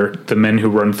where the men who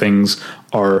run things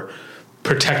are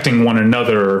protecting one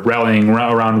another, rallying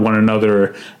around one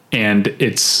another, and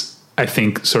it's, I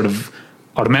think, sort of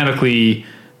automatically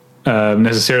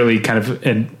necessarily kind of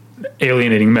an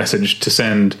alienating message to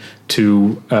send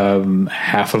to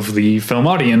half of the film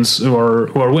audience who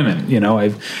are women. I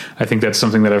think that's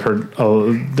something that I've heard.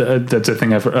 That's a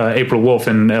thing I've April Wolf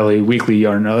in LA Weekly,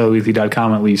 or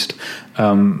LAweekly.com at least.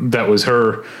 That was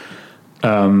her.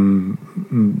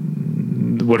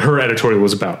 What her editorial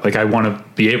was about. Like, I want to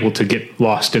be able to get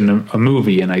lost in a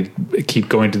movie, and I keep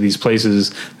going to these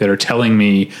places that are telling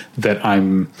me that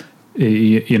I'm,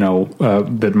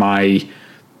 that my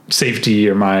safety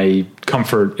or my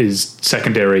comfort is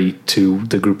secondary to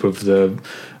the group of the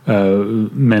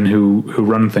men who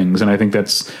run things. And I think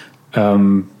that's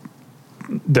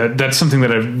that's something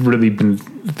that I've really been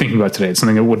thinking about today. It's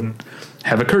something that wouldn't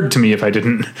have occurred to me if I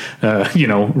didn't,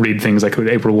 read things like what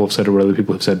April Wolf said or what other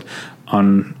people have said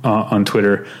on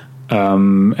Twitter.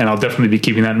 And I'll definitely be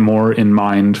keeping that more in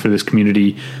mind for this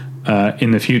community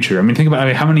in the future. I mean, think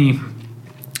about how many.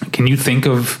 Can you think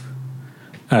of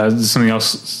something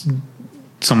else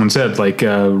someone said, like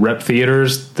rep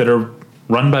theaters that are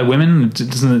run by women?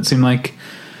 Doesn't it seem like,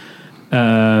 I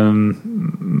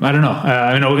don't know.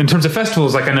 I know in terms of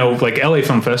festivals, like I know like LA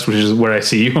Film Fest, which is where I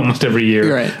see you almost every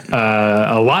year. Right.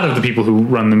 A lot of the people who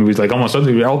run the movies, like almost all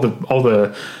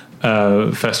the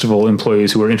festival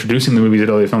employees who are introducing the movies at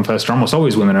LA Film Fest are almost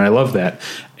always women, and I love that.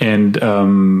 And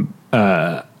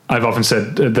I've often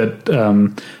said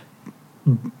that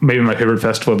maybe my favorite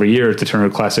festival every year is the Turner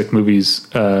Classic Movies,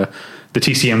 the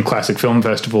TCM Classic Film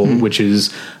Festival, which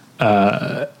is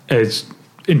as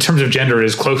in terms of gender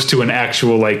is close to an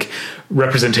actual like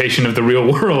representation of the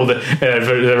real world I've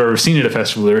ever seen at a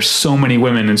festival. There are so many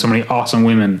women and so many awesome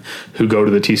women who go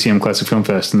to the TCM Classic Film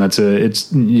Fest, and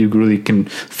you really can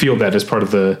feel that as part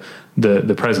of the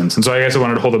the presence. And so I guess I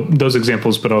wanted to hold up those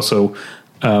examples, but also,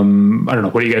 I don't know,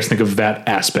 what do you guys think of that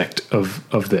aspect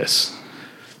of this?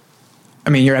 I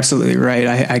mean, you're absolutely right.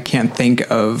 I can't think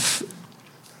of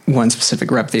one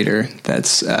specific rep theater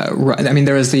that's right. I mean,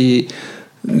 there was the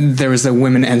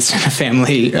Women and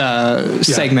Cinefamily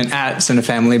segment at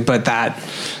Cinefamily, but that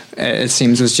it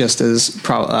seems was just as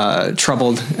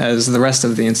troubled as the rest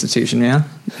of the institution. Yeah.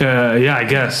 Yeah, I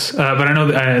guess. But I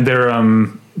know their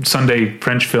Sunday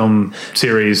French film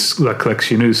series La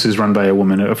Collectionneuse is run by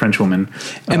a French woman.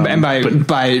 And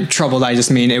by troubled, I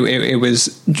just mean it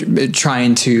was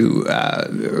trying to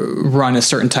run a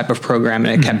certain type of program,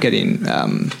 and it kept getting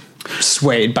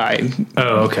swayed by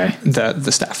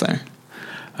the staff there.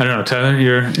 I don't know, Tyler,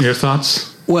 your thoughts?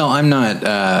 Well, I'm not.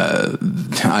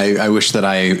 I wish that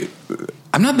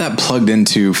I'm not that plugged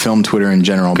into film Twitter in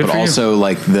general, but also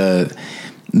like the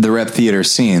rep theater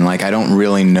scene. Like, I don't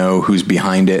really know who's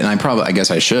behind it, and I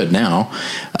guess I should now.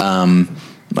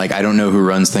 Like, I don't know who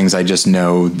runs things. I just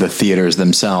know the theaters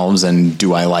themselves, and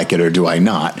do I like it or do I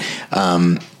not?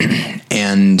 But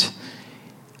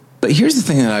here's the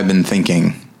thing that I've been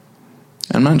thinking.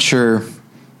 I'm not sure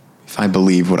if I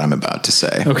believe what I'm about to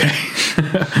say. Okay.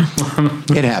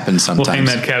 It happens sometimes. We'll hang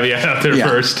that caveat out there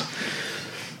first.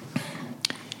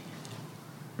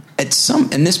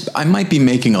 I might be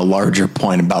making a larger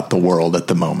point about the world at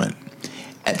the moment.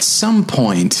 At some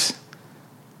point,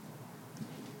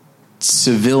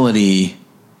 civility,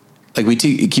 like we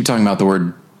keep talking about the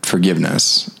word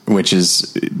forgiveness, which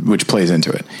plays into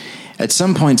it. At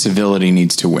some point, civility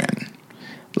needs to win.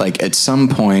 Like, at some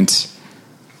point,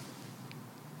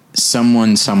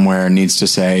 someone somewhere needs to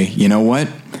say, you know what?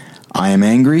 I am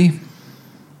angry,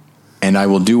 and I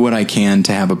will do what I can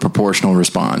to have a proportional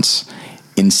response,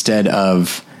 instead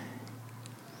of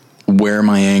wear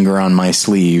my anger on my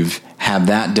sleeve, have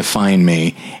that define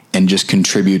me, and just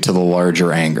contribute to the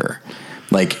larger anger.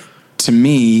 Like, to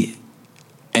me,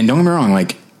 and don't get me wrong,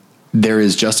 like, there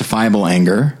is justifiable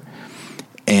anger,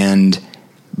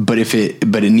 but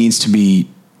it needs to be,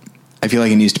 I feel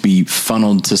like it needs to be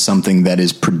funneled to something that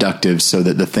is productive, so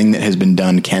that the thing that has been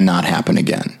done cannot happen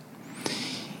again.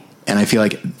 And I feel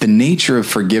like the nature of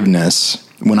forgiveness,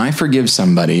 when I forgive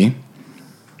somebody,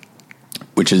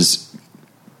 which is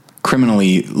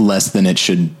criminally less than it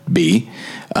should be,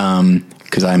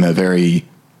 because I'm a very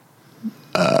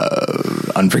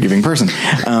unforgiving person.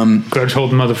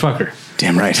 Grudge-holding motherfucker.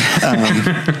 Damn right.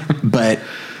 But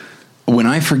when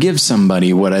I forgive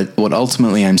somebody, what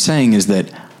ultimately I'm saying is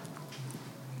that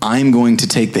I'm going to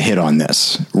take the hit on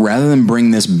this. Rather than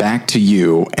bring this back to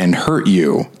you and hurt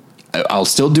you, I'll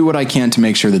still do what I can to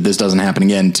make sure that this doesn't happen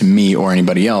again to me or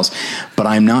anybody else, but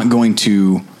I'm not going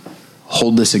to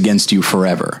hold this against you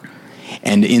forever.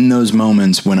 And in those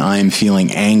moments when I'm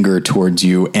feeling anger towards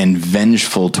you and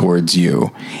vengeful towards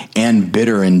you and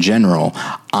bitter in general,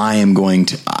 I am going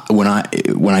to, when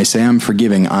I say I'm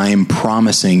forgiving, I am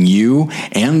promising you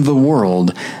and the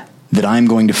world that I'm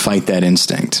going to fight that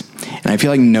instinct. And I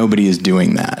feel like nobody is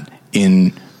doing that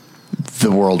in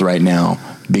the world right now,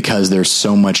 because there's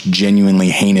so much genuinely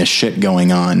heinous shit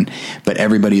going on, but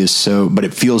but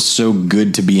it feels so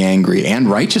good to be angry, and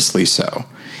righteously so.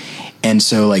 And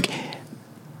so, like,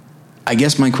 I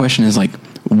guess my question is, like,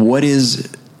 what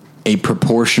is a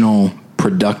proportional,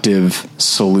 productive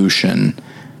solution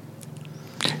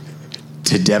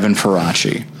to Devin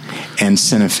Faraci and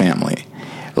Cinefamily?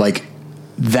 Like,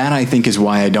 that, I think, is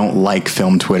why I don't like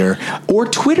film Twitter, or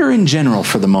Twitter in general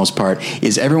for the most part,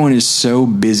 is everyone is so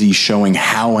busy showing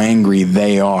how angry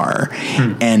they are.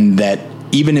 And that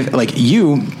even if, like,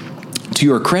 you, to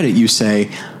your credit, you say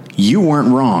you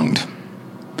weren't wronged.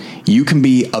 You can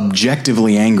be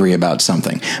objectively angry about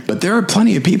something. But there are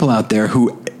plenty of people out there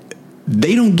who,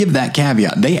 they don't give that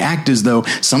caveat. They act as though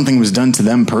something was done to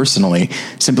them personally,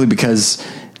 simply because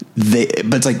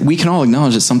but it's like, we can all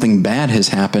acknowledge that something bad has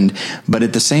happened, but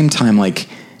at the same time, like,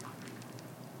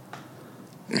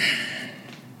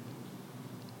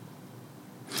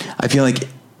 I feel like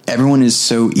everyone is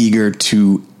so eager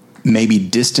to maybe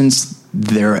distance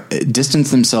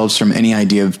themselves from any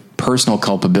idea of personal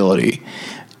culpability,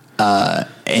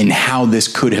 and how this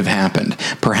could have happened.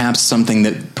 Perhaps something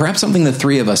the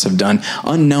three of us have done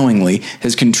unknowingly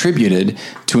has contributed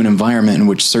to an environment in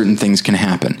which certain things can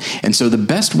happen. And so the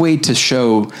best way to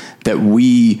show that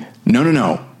we are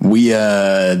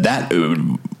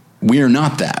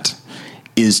not that,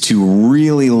 is to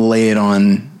really lay it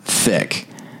on thick,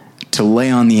 to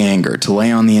lay on the anger, to lay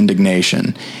on the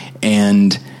indignation.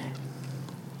 And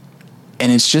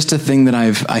it's just a thing that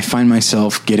I find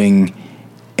myself getting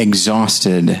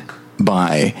exhausted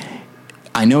by.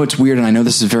 I know it's weird, and I know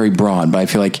this is very broad, but I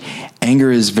feel like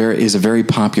anger is a very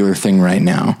popular thing right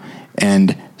now,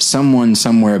 and someone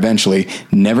somewhere eventually,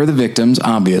 never the victims,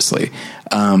 obviously,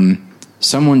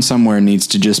 someone somewhere needs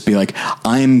to just be like,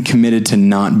 I'm committed to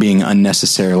not being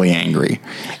unnecessarily angry,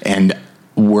 and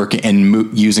work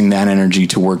and using that energy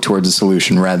to work towards a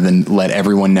solution rather than let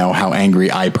everyone know how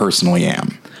angry I personally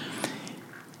am.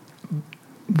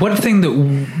 What thing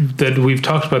that we've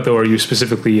talked about, though, are you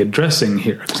specifically addressing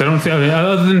here? Because I don't think,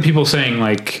 other than people saying,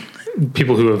 like,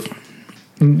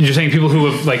 you're saying people who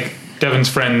have, like, Devin's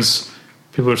friends,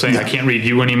 people are saying, I can't read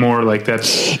you anymore. Like,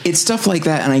 it's stuff like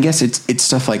that. And I guess it's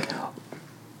stuff like,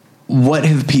 what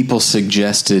have people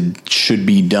suggested should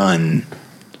be done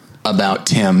about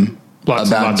Tim?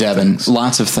 Lots of Devin,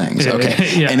 lots of things.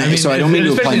 Okay. Yeah, and so I don't mean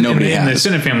to imply nobody has.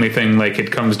 In the Cinefamily thing, like,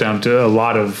 it comes down to a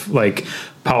lot of, like,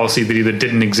 policy that either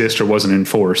didn't exist or wasn't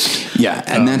enforced. Yeah.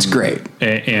 And that's great.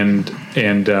 And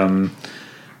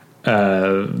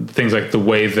things like the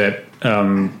way that,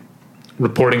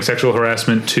 reporting sexual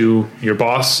harassment to your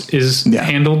boss is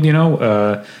handled,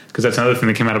 because that's another thing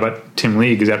that came out about Tim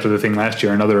League is after the thing last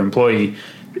year, another employee,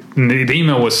 the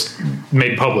email was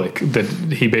made public that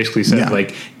he basically said,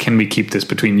 like, can we keep this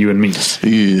between you and me?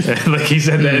 Like, he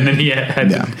said that, and then he had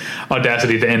the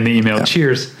audacity to end the email.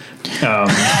 Cheers.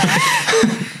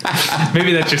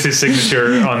 Maybe that's just his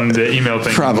signature on the email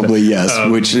thing. Probably, yes,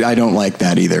 which I don't like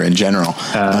that either in general.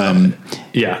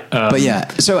 But yeah,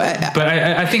 so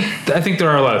I think there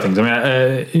are a lot of things. I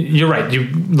mean, you're right. You,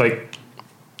 like,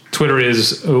 Twitter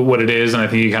is what it is, and I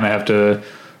think you kind of have to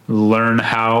learn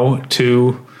how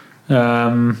to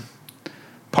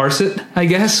parse it, I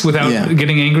guess, without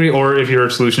getting angry. Or if your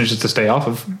solution is just to stay off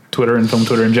of Twitter and film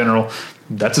Twitter in general,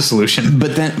 that's a solution.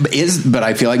 But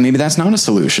I feel like maybe that's not a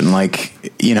solution. Like,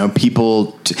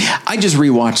 people. I just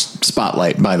rewatched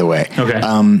Spotlight, by the way. Okay.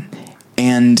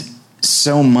 And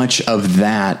so much of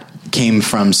that came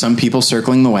from some people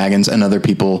circling the wagons and other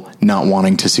people not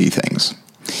wanting to see things.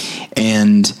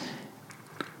 And,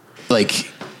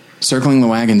 like, circling the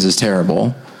wagons is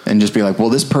terrible, and just be like, well,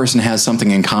 this person has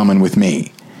something in common with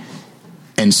me.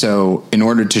 And so in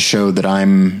order to show that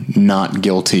I'm not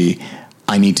guilty,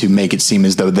 I need to make it seem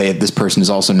as though this person is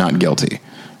also not guilty.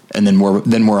 And then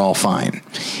we're all fine.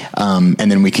 And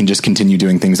then we can just continue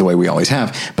doing things the way we always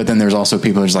have. But then there's also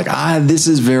people who are just like, this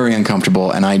is very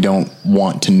uncomfortable and I don't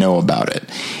want to know about it.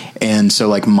 And so,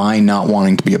 like, my not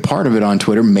wanting to be a part of it on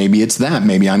Twitter, maybe it's that.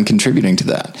 Maybe I'm contributing to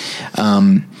that.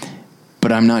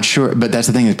 But I'm not sure. But that's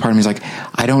the thing. Part of me is like,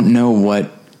 I don't know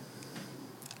what.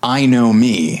 I know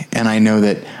me, and I know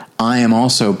that I am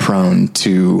also prone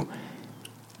to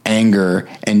anger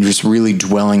and just really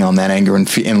dwelling on that anger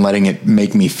and letting it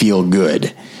make me feel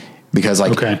good. Because,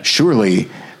 like, surely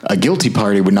a guilty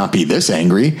party would not be this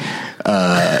angry,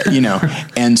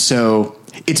 And so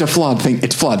it's a flawed thing.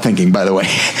 It's flawed thinking, by the way.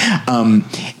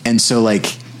 And so,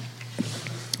 like,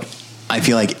 I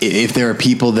feel like if there are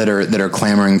people that are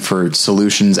clamoring for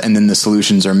solutions and then the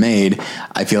solutions are made,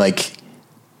 I feel like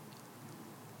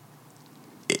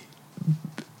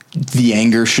the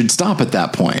anger should stop at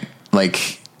that point.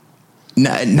 Like,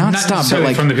 not stop, but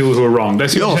like from the people who are wrong.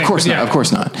 That's of course not. Of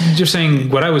course not. Just saying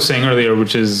what I was saying earlier,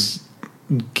 which is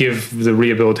give the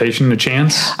rehabilitation a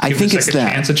chance. I think it's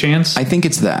that. A chance. I think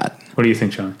it's that. What do you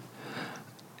think, John?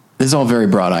 This is all very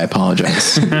broad. I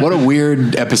apologize. What a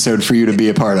weird episode for you to be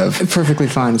a part of. Perfectly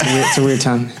fine. It's a weird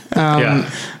time.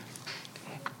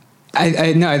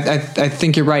 I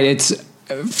think you're right. It's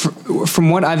from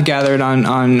what I've gathered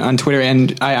on Twitter,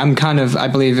 and I'm kind of, I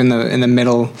believe, in the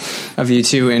middle of you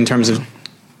two in terms of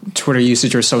Twitter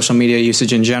usage or social media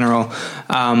usage in general.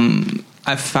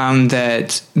 I've found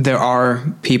that there are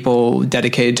people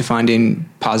dedicated to finding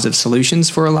positive solutions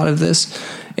for a lot of this.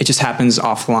 It just happens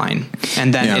offline,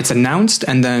 and then it's announced,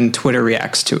 and then Twitter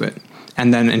reacts to it,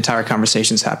 and then entire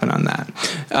conversations happen on that.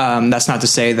 That's not to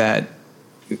say that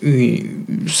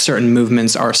certain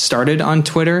movements are started on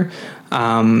Twitter.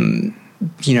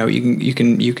 You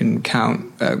can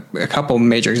count a couple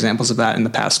major examples of that in the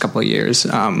past couple of years.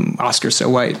 Oscar So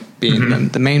White being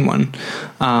the main one.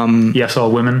 Yes,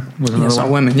 All Women was another one. Yes, All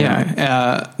Women.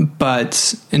 Yeah.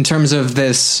 But in terms of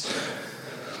these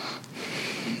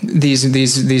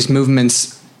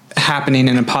movements happening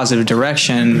in a positive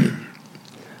direction,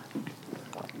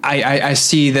 I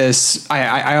see this.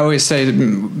 I always say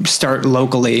start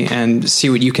locally and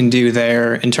see what you can do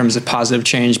there in terms of positive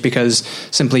change, because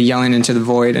simply yelling into the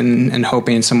void and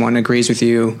hoping someone agrees with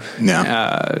you,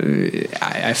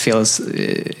 I feel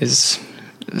is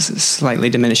slightly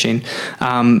diminishing.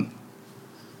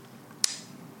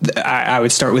 I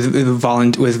would start with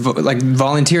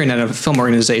volunteering at a film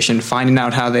organization, finding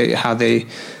out how they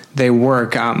they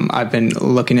work. I've been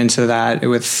looking into that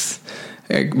with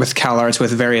CalArts,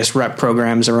 with various rep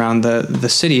programs around the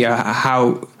city.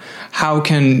 How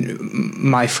can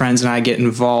my friends and I get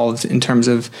involved in terms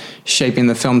of shaping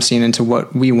the film scene into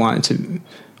what we want to,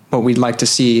 what we'd like to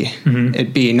see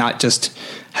it be, not just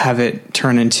have it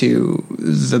turn into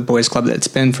the boys club that it's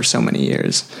been for so many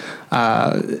years.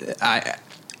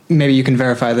 Maybe you can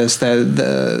verify this.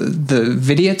 The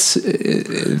Vidiots,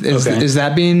 is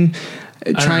that being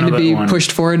trying to be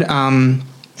pushed forward?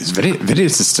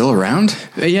 Vidiots is still around?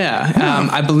 Yeah.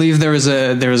 I believe there was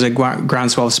a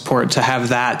groundswell of support to have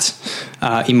that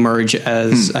emerge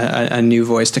as a new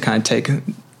voice to kind of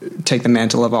take the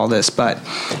mantle of all this. But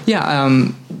yeah,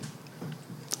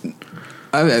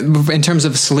 in terms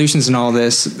of solutions and all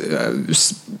this,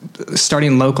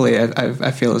 starting locally,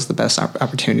 I feel is the best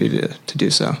opportunity to do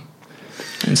so,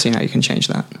 and seeing how you can change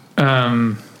that.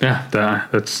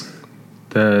 That's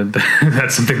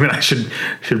something that I should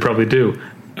probably do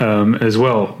as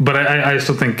well. But I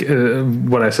still think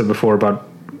what I said before about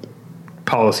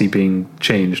policy being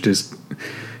changed is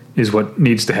what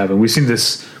needs to happen. We've seen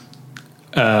this.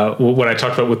 What I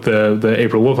talked about with the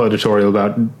April Wolf editorial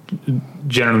about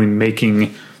generally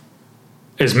making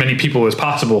as many people as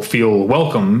possible feel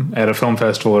welcome at a film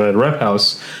festival or at a rep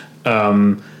house.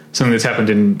 Something that's happened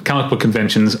in comic book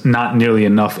conventions, not nearly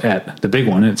enough at the big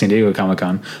one at San Diego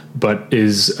Comic-Con, but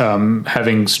is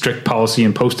having strict policy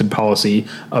and posted policy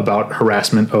about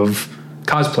harassment of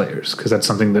cosplayers, because that's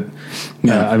something that,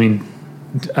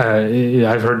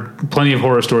 I've heard plenty of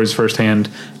horror stories firsthand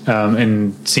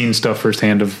and seen stuff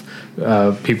firsthand of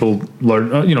people,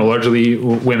 largely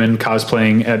women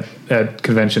cosplaying at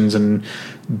conventions and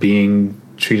being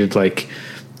treated like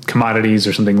commodities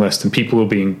or something less than people,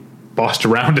 being bossed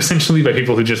around essentially by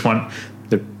people who just want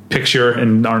the picture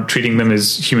and aren't treating them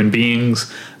as human beings,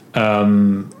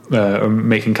 or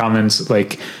making comments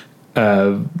like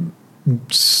a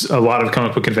lot of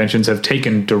comic book conventions have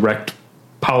taken direct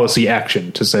policy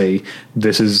action to say,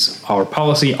 this is our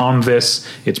policy on this,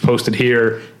 it's posted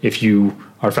here, if you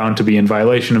are found to be in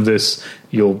violation of this,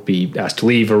 you'll be asked to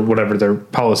leave, or whatever their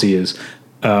policy is.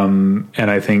 And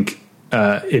I think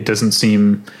it doesn't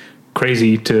seem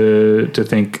crazy to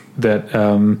think that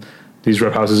these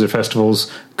rep houses or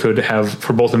festivals could have,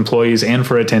 for both employees and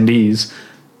for attendees,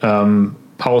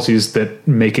 policies that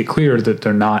make it clear that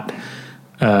they're not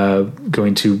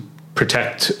going to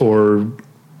protect or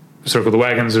circle the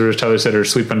wagons, or as Tyler said, or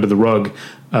sweep under the rug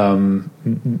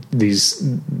these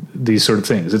sort of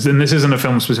things. And this isn't a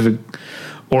film specific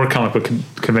or comic book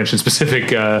convention specific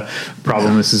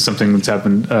problem. This is something that's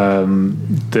happened a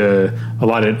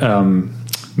lot at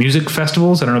music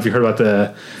festivals. I don't know if you heard about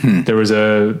there was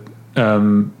a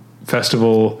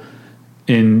festival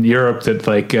in Europe that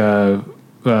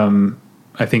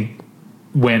I think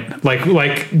went like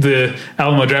the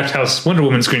Alamo Drafthouse Wonder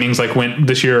Woman screenings went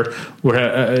this year,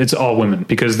 where it's all women,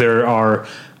 because there are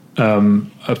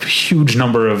a huge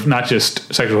number of not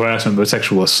just sexual harassment but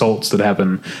sexual assaults that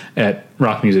happen at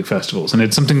rock music festivals. And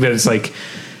it's something that is not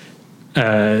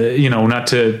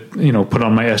to put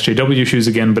on my SJW shoes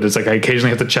again, but it's I occasionally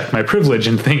have to check my privilege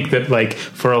and think that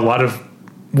for a lot of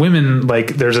women,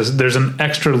 there's an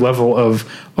extra level of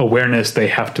awareness they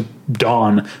have to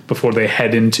don before they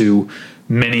head into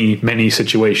many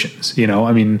situations.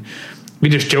 We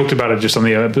just joked about it just on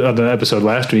the episode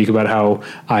last week about how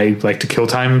I like to kill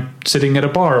time sitting at a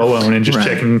bar alone and just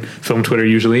checking film Twitter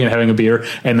usually and having a beer.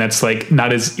 And that's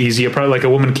not as easy a problem. A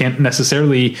woman can't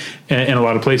necessarily in a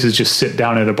lot of places just sit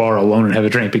down at a bar alone and have a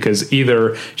drink, because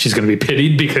either she's going to be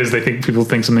pitied because people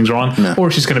think something's wrong, or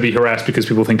she's going to be harassed because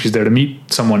people think she's there to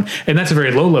meet someone. And that's a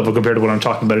very low level compared to what I'm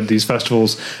talking about at these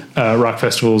festivals, rock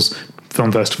festivals,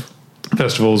 film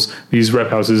festivals, these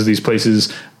rep houses, these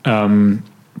places,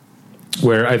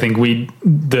 where I think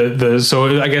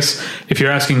so I guess if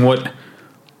you're asking what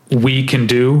we can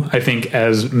do, I think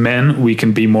as men, we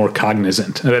can be more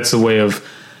cognizant. That's the way of,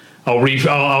 I'll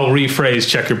rephrase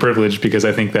check your privilege, because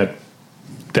I think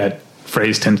that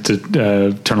phrase tends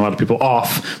to turn a lot of people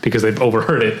off because they've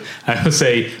overheard it. I would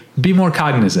say, be more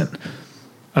cognizant.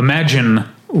 Imagine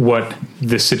what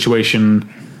these situations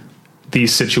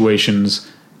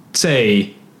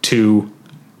say to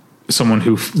someone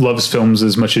who loves films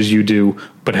as much as you do,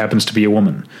 but happens to be a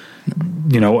woman.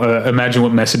 Imagine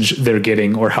what message they're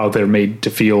getting, or how they're made to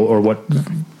feel, or what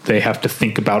they have to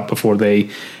think about before they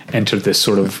enter this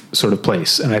sort of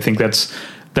place. And I think that's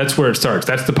where it starts.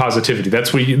 That's the positivity.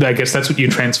 That's what that's what you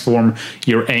transform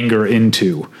your anger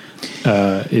into,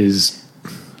 is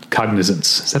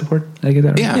cognizance. Is that a word? Did I get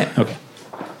that right? Yeah. Okay.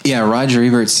 Yeah. Roger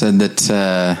Ebert said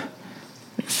that,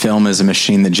 film is a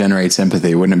machine that generates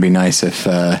empathy. Wouldn't it be nice if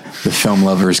the film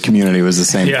lovers community was the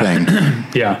same thing?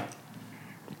 Yeah.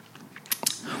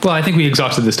 Well, I think we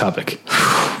exhausted this topic.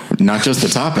 Not just the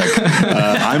topic.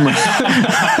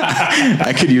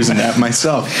 I could use a nap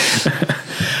myself.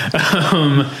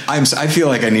 I feel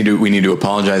like we need to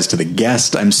apologize to the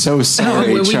guest. I'm so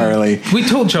sorry, Charlie. We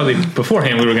told Charlie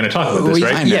beforehand we were going to talk about this,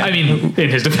 right? Yeah. I mean, in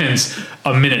his defense,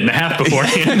 a minute and a half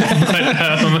beforehand.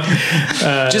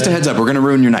 But, just a heads up, we're going to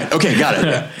ruin your night. Okay, got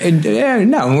it.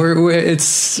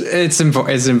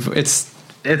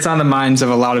 It's on the minds of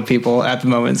a lot of people at the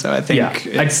moment. So I think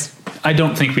I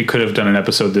don't think we could have done an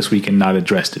episode this week and not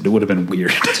addressed it. It would have been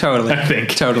weird. Totally. I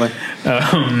think. Totally.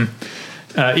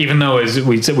 Even though, as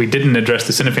we said, we didn't address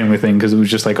the Cinefamily thing because it was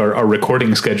just like our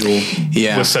recording schedule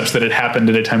was such that it happened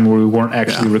at a time where we weren't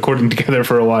actually recording together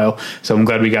for a while. So I'm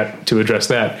glad we got to address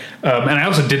that. And I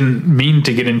also didn't mean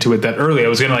to get into it that early. I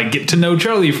was going to get to know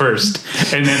Charlie first,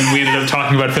 and then we ended up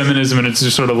talking about feminism, and it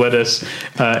just sort of led us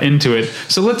into it.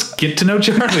 So let's get to know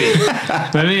Charlie.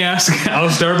 Let me ask. I'll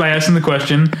start by asking the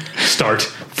question.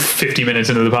 50 minutes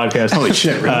into the podcast. Holy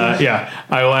shit, really? Yeah.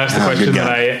 I will ask the question that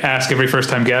I ask every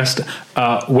first-time guest.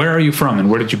 Where are you from, and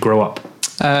where did you grow up?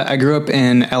 I grew up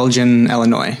in Elgin,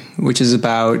 Illinois, which is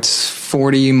about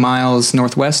 40 miles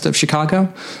northwest of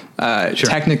Chicago. Sure.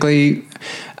 Technically,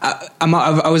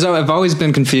 I've always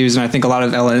been confused, and I think a lot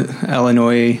of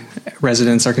Illinois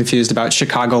residents are confused about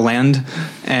Chicagoland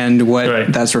and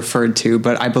what that's referred to,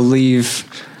 but I believe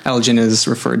Elgin is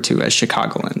referred to as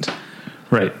Chicagoland.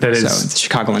 Right. That is it's the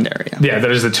Chicagoland area. Yeah,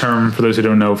 that is the term for those who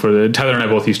don't know. Tyler and I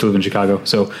both used to live in Chicago,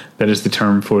 so that is the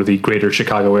term for the greater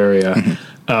Chicago area.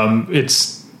 Mm-hmm.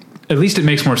 It's at least it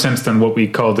makes more sense than what we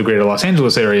call the greater Los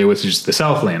Angeles area, which is the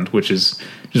Southland, which is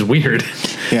just weird.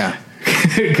 Yeah,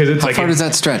 because it's how far does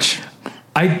that stretch?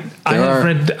 There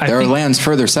are lands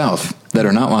further south that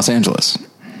are not Los Angeles.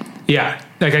 Yeah,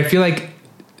 I feel like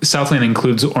Southland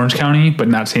includes Orange County, but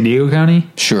not San Diego County.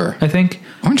 Sure, I think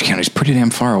Orange County is pretty damn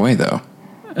far away, though.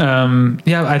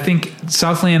 Yeah, I think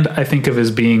Southland I think of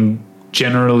as being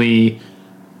generally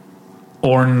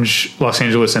Orange, Los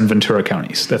Angeles, and Ventura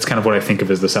counties. That's kind of what I think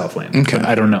of as the Southland. Okay. But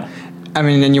I don't know. I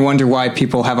mean, and you wonder why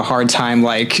people have a hard time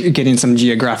getting some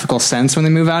geographical sense when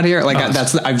they move out here.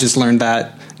 I've just learned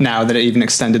that now that it even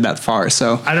extended that far.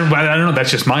 So I don't know.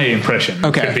 That's just my impression.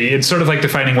 Okay. It's sort of like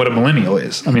defining what a millennial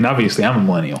is. I mean, obviously I'm a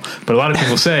millennial, but a lot of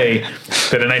people say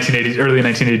that a early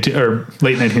 1982 or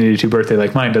late 1982 birthday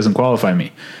like mine doesn't qualify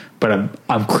me. But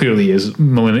I'm clearly a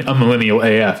millennial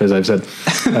AF, as I've said.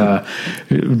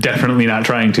 Definitely not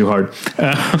trying too hard.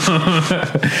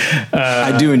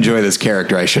 I do enjoy this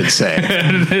character, I should say.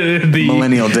 The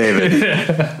Millennial David.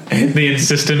 The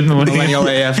insistent millennial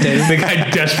AF David. The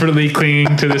guy desperately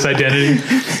clinging to this identity.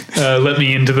 Let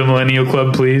me into the millennial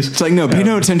club, please. It's like, no, pay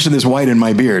no attention to this white in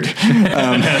my beard.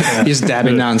 He's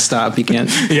dabbing nonstop. You can't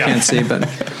see, but...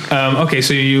 Okay,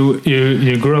 so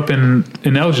you grew up in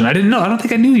Elgin. I didn't know. I don't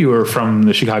think I knew you were from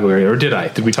the Chicago area, or did I?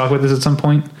 Did we talk about this at some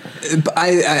point?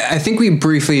 I think we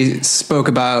briefly spoke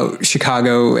about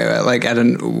Chicago, at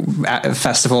a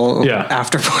festival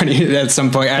after party at some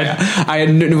point. I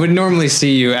would normally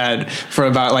see you for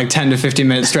about 10 to 15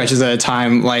 minute stretches at a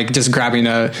time, just grabbing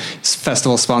a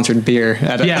festival sponsored beer.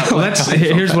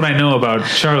 Here's what I know about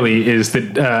Charlie is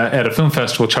that at a film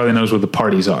festival, Charlie knows where the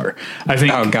parties are. I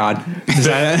think. Oh God, is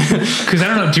that? Because I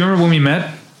don't know. Do you remember when we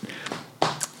met?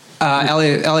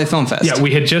 LA Film Fest. Yeah,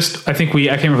 we had just, I can't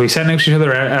remember, we sat next to each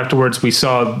other afterwards. We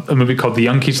saw a movie called The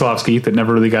Young Kieslowski that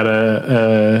never really got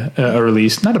a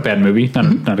release. Not a bad movie,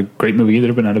 not a great movie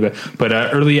either, but not a bad, but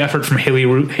early effort from Haley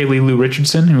Lou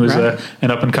Richardson, who was an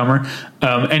up and comer.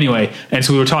 Anyway, and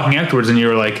so we were talking afterwards, and you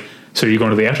were like, "So are you going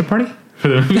to the after party for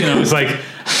the movie?" And I was like,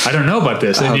 "I don't know about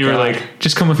this," and you were like,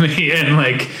 "Just come with me." And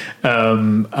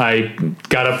I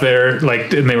got up there,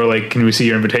 and they were like, "Can we see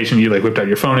your invitation?" You whipped out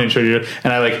your phone and showed you,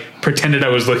 and I pretended I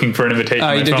was looking for an invitation.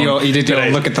 You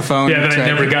did look at the phone. Yeah, that I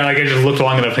never got. I just looked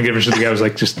long enough to give it to the guy. I was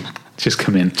like, just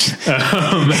come in.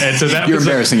 And so that you're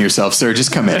embarrassing yourself, sir.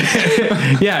 Just come in.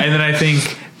 Yeah, and then I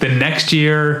think the next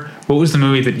year, what was the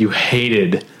movie that you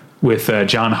hated with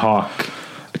John Hawke?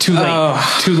 Too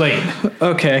late.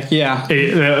 Okay, yeah.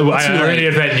 I already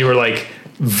had that, and you were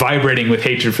vibrating with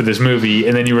hatred for this movie,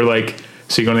 and then you were like,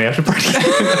 "So you going to the after party?"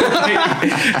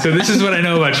 So this is what I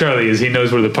know about Charlie: is he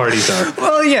knows where the parties are.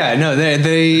 Well, yeah, no,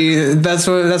 that's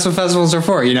what festivals are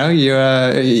for.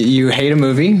 You hate a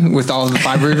movie with all the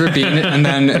fiber of your being, and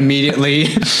then immediately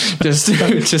just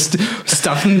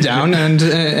stuff them down and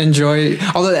enjoy.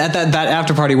 Although that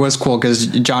after party was cool because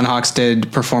John Hawkes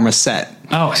did perform a set.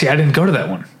 Oh, see, I didn't go to that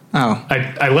one. Oh,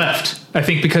 I left. I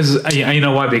think because you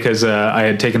know why? Because I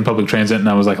had taken public transit and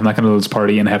I was like, I'm not going to this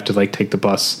party and have to like take the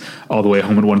bus all the way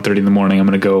home at 1:30 in the morning. I'm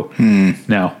going to go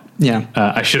now. Yeah.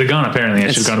 I should have gone. Apparently,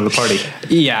 I should have gone to the party.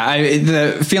 Yeah.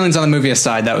 The feelings on the movie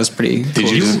aside, that was pretty.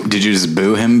 Did you just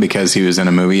boo him because he was in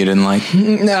a movie you didn't like?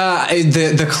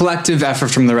 The collective effort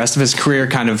from the rest of his career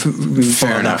kind of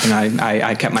Fair enough. and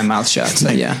I kept my mouth shut. So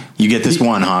yeah. You get this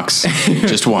one, Hawks.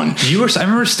 Just one. I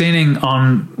remember standing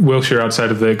on Wilshire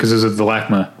outside of because this is the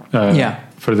LACMA.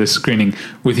 For this screening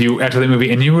with you after that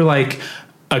movie, and you were like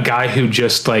a guy who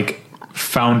just like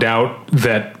found out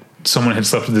that someone had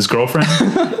slept with his girlfriend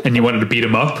and you wanted to beat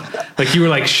him up. Like you were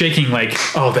like shaking like,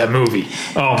 oh, that movie.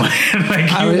 Oh man.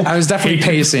 Like I was definitely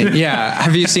pacing. Yeah.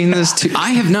 Have you seen this too?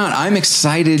 I have not. I'm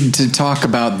excited to talk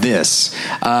about this.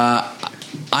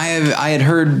 I had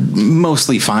heard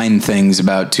mostly fine things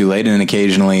about Too Late and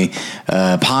occasionally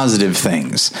positive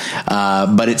things.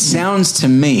 But it sounds to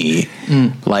me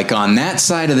like on that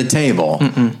side of the table,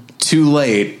 Too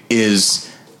Late is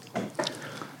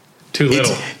too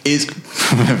little. Is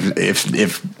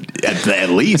if at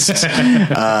least.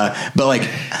 But like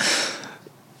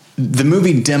the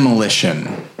movie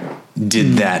Demolition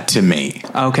did that to me.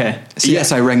 Okay. So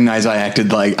yes, I recognize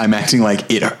I'm acting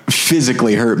like it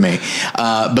physically hurt me.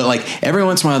 But like every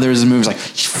once in a while there's a movie like,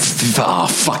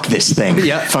 fuck this thing.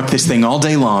 Yeah. Fuck this thing all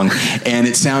day long. And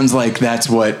it sounds like that's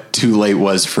what Too Late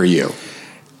was for you.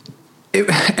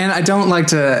 And I don't like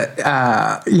to,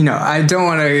 I don't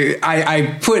want to,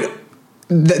 I put,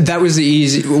 that was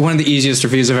one of the easiest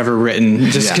reviews I've ever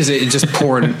written just because it just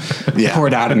poured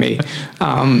out of me.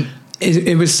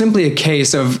 It was simply a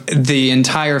case of the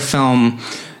entire film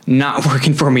not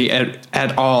working for me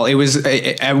at all. It was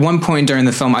at one point during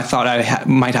the film, I thought I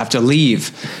might have to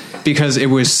leave because it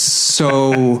was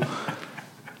so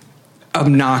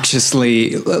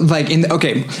obnoxiously like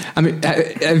I mean,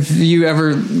 have you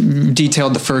ever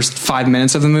detailed the first 5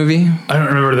 minutes of the movie? I don't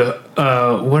remember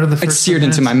what are the first it's seared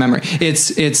into my memory.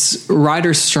 It's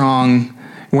Ryder Strong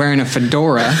wearing a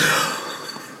fedora.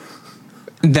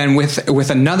 Then with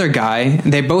another guy,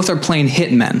 they both are playing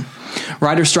hitmen.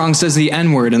 Ryder Strong says the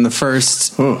N-word in the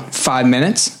first 5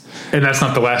 minutes. And that's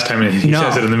not the last time he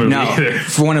says it in the movie either.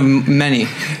 For one of many.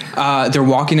 They're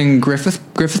walking in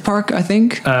Griffith Park, I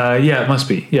think. Yeah, it must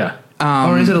be. Yeah.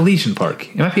 Or is it Elysian Park?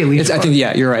 It might be Elysian Park. I think,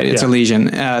 yeah, you're right. It's Elysian.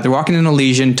 They're walking in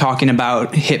Elysian talking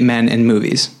about hitmen in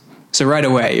movies. So right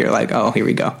away, you're like, oh, here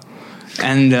we go.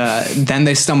 And then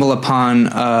they stumble upon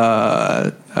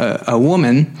a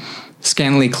woman,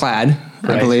 scantily clad,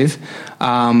 I believe.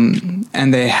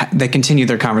 And they continue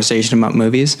their conversation about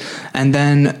movies. And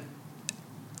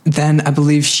then I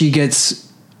believe she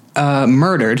gets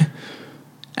murdered.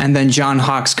 And then John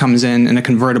Hawkes comes in a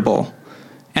convertible.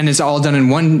 And it's all done in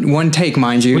one take,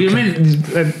 mind you. Well, you mean,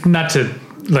 not to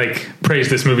like praise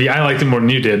this movie. I liked it more than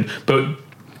you did. But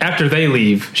after they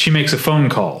leave, she makes a phone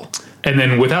call. And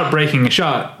then without breaking the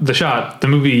shot, the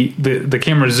movie, the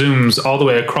camera zooms all the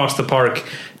way across the park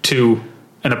to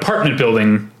an apartment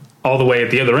building all the way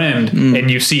at the other end. And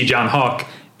you see John Hawke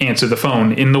answer the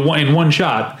phone in one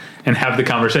shot and have the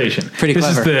conversation. Pretty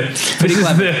clever. This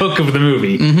is the hook of the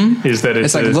movie. Mm-hmm. Is that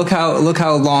it's like look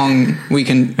how long we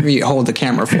can hold the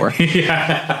camera for.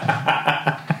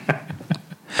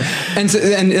 And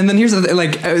then here's the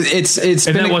like it's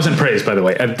and that wasn't praised, by the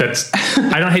way. That's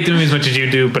I don't hate the movie as much as you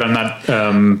do, but I'm not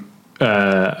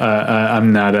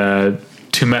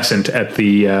tumescent at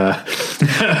the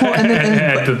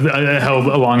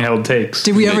long held takes.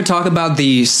 Did we ever talk about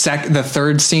the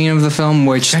third scene of the film?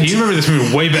 Which you remember this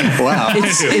movie way better? Wow,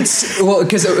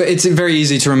 because it's very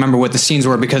easy to remember what the scenes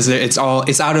were because it's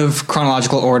out of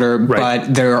chronological order,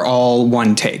 but they're all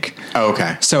one take. Oh,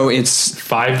 okay, so it's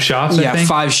 5 shots. Yeah,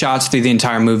 5 shots through the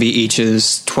entire movie. Each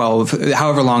is 12,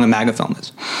 however long a MAGA film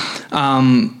is.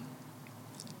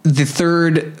 The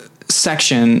third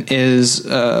section is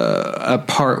a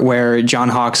part where John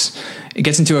Hawkes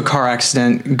gets into a car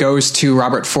accident, goes to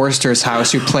Robert Forster's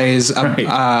house, who plays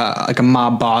like a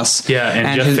mob boss. Yeah,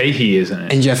 and Jeff Fahey is in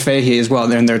it. And Jeff Fahey as well.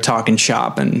 They're they're talking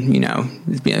shop, and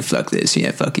fuck this,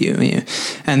 fuck you. Yeah.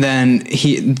 And then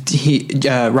he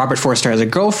Robert Forster has a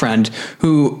girlfriend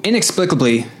who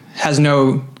inexplicably has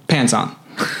no pants on.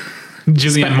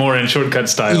 Julianne Moore in Shortcut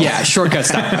style. Yeah, Shortcut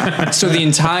style. So the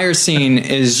entire scene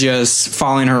is just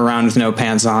following her around with no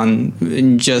pants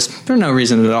on, just for no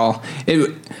reason at all.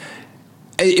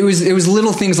 It was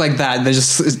little things like that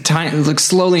just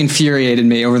slowly infuriated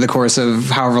me over the course of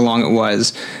however long it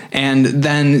was. And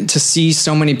then to see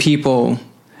so many people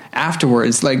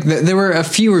afterwards, like there were a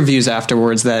few reviews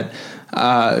afterwards that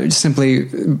simply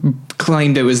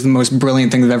claimed it was the most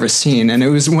brilliant thing they've ever seen. And it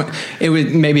was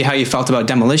maybe how you felt about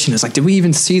Demolition. It's like, did we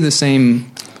even see the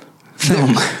same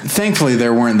film? Thankfully,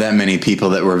 there weren't that many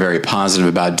people that were very positive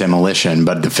about Demolition,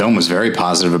 but the film was very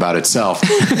positive about itself.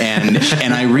 And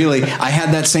I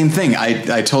had that same thing.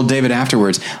 I told David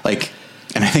afterwards, like,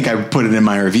 and I think I put it in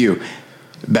my review,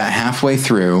 about halfway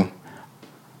through,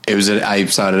 I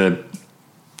saw it at a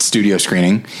studio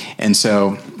screening, and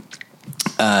so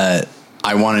I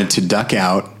wanted to duck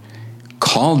out,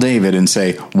 call David and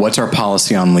say, what's our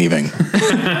policy on leaving?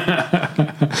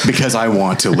 Because I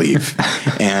want to leave.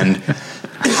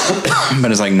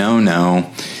 But it's like, no.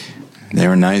 They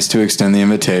were nice to extend the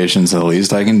invitation, so the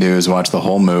least I can do is watch the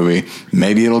whole movie.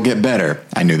 Maybe it'll get better.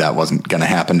 I knew that wasn't going to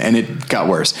happen, and it got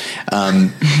worse.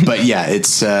 But yeah,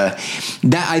 it's that.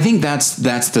 I think that's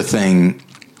the thing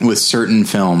with certain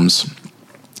films,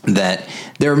 that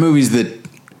there are movies that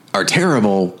are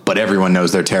terrible, but everyone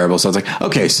knows they're terrible. So it's like,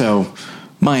 okay, so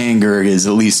my anger is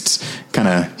at least kind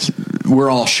of, we're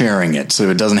all sharing it, so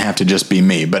it doesn't have to just be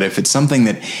me. But if it's something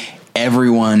that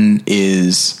everyone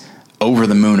is over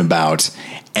the moon about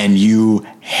and you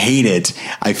hate it,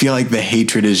 I feel like the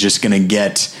hatred is just going to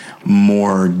get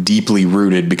more deeply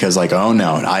rooted, because like, oh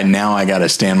no, I got to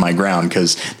stand my ground,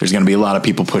 because there's going to be a lot of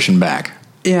people pushing back.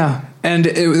 Yeah. And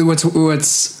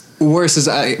what's worse is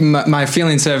my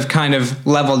feelings have kind of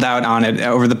leveled out on it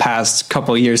over the past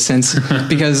couple of years since,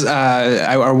 because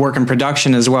I work in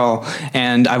production as well,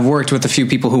 and I've worked with a few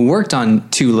people who worked on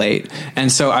Too Late,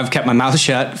 and so I've kept my mouth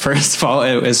shut, first of all,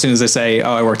 as soon as they say,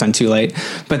 oh, I worked on Too Late.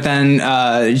 But then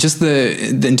just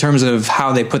in terms of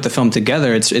how they put the film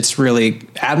together, it's really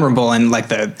admirable, and like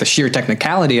the sheer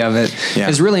technicality of it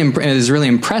is really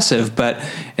impressive. But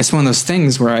it's one of those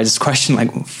things where I just question,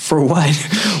 like, for what?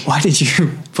 Why did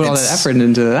you put all that effort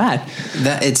into that?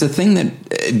 It's a thing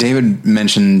that David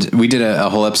mentioned. We did a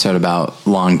whole episode about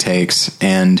long takes,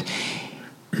 and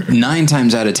 9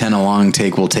 times out of 10, a long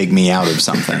take will take me out of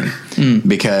something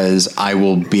because I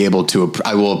will be able to,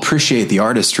 I will appreciate the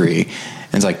artistry,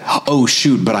 and it's like, oh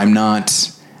shoot, but I'm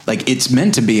not. Like, it's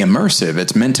meant to be immersive.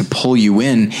 It's meant to pull you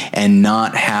in and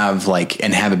not have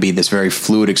and have it be this very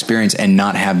fluid experience, and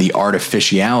not have the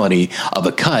artificiality of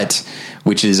a cut,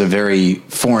 which is a very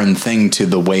foreign thing to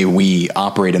the way we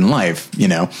operate in life. You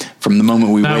know, from the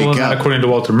moment we wake up. Not according to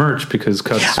Walter Murch, because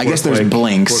cuts. I guess there's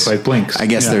blinks. Work like blinks. I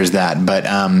guess there's that, but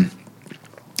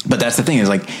that's the thing, is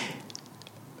like.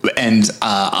 And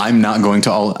I'm not going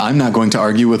to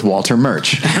argue with Walter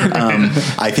Murch.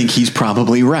 I think he's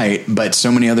probably right, but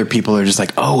so many other people are just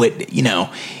like, oh,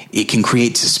 it can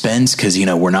create suspense because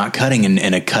we're not cutting,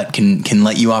 and a cut can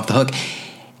let you off the hook.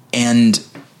 And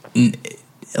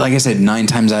like I said, 9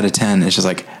 times out of 10, it's just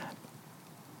like,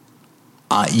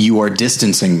 you are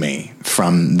distancing me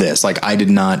from this. Like,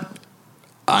 I'm not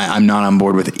on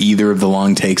board with either of the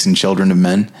long takes in Children of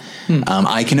Men.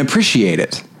 I can appreciate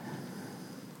it.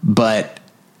 But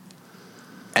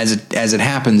as it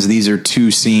happens, these are 2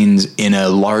 scenes in a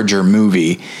larger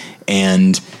movie,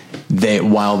 and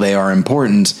while they are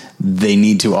important, they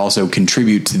need to also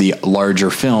contribute to the larger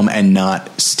film and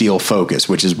not steal focus,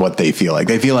 which is what they feel like.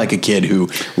 They feel like a kid who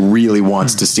really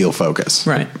wants to steal focus.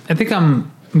 Right. I think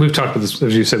we've talked about this,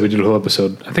 as you said, we did a whole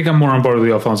episode. I think I'm more on board with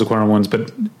the Alfonso Cuarón ones,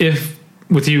 but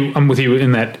I'm with you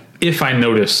in that if I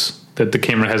notice that the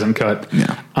camera hasn't cut,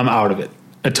 I'm out of it.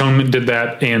 Atonement did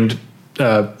that, and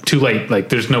Too Late. Like,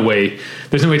 there's no way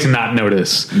to not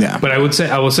notice. Yeah. But I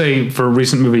will say for a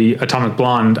recent movie, Atomic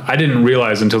Blonde, I didn't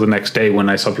realize until the next day when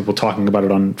I saw people talking about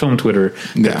it on film Twitter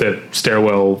that the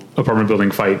stairwell apartment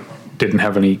building fight didn't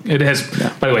have any. It has,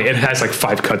 by the way, it has like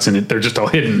 5 cuts in it. They're just all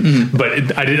hidden. But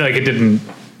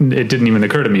it didn't even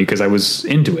occur to me because I was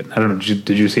into it. I don't know.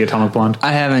 Did you see Atomic Blonde?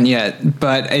 I haven't yet,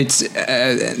 but it's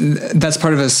that's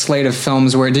part of a slate of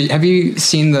films where have you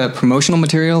seen the promotional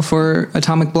material for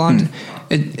Atomic Blonde?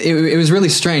 It was really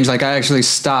strange. Like, I actually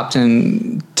stopped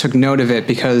and took note of it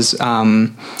because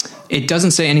it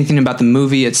doesn't say anything about the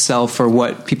movie itself or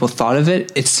what people thought of it.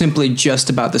 It's simply just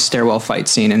about the stairwell fight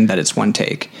scene and that it's one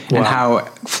take and how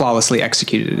flawlessly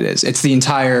executed it is. It's the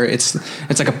entire. It's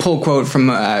like a pull quote from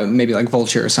maybe like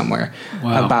Vulture or somewhere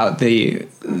about the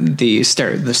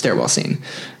stairwell scene.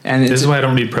 And this is why I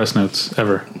don't read press notes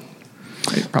ever.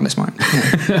 Probably smart.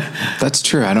 Yeah. That's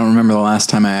true. I don't remember the last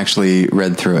time I actually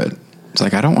read through it. It's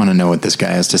like, I don't want to know what this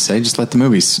guy has to say. Just let the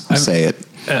movie say it.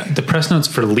 The press notes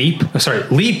for Leap.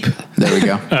 There we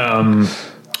go.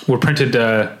 Were printed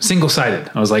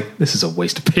single-sided. I was like, this is a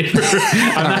waste of paper.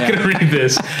 I'm not going to read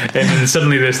this. And then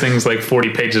suddenly this thing's like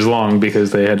 40 pages long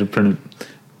because they had to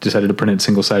decided to print it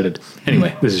single-sided.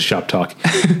 Anyway, this is shop talk.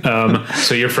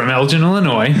 So you're from Elgin,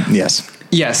 Illinois. Yes.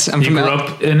 Yes, I'm You from grew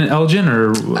up in Elgin,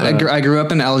 or I grew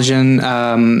up in Elgin.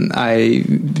 I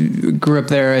grew up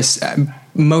there,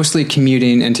 mostly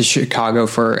commuting into Chicago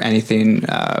for anything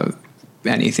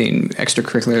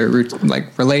extracurricular,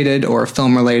 like related or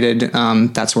film related.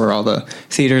 That's where all the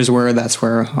theaters were. That's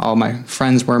where all my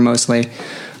friends were mostly.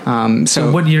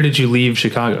 So what year did you leave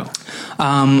Chicago?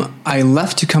 I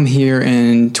left to come here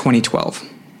in 2012.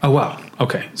 Oh, wow.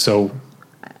 Okay. So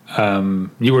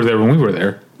you were there when we were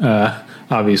there.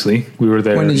 Obviously, we were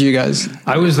there. When did you guys?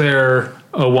 I was there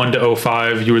 01 to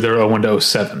 05. You were there 01 to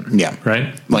 07. Yeah.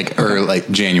 Right? Like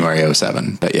January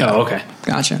 07. But yeah. Oh, okay.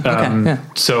 Gotcha. Okay. Yeah.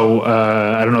 So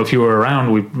I don't know if you were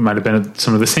around. We might have been at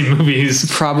some of the same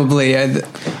movies. Probably.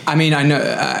 I mean, I know.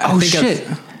 I think shit.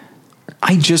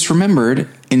 I just remembered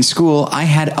in school I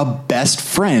had a best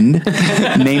friend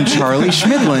named Charlie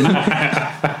Schmidlin.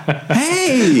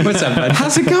 Hey, what's up, bud?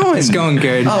 How's it going? It's going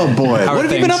good. Oh boy, what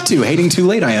have you been up to? Hating too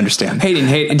late, I understand.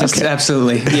 Hating, just okay.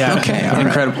 Absolutely, yeah. Okay,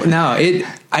 incredible. Right. No,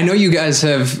 I know you guys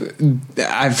have.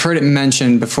 I've heard it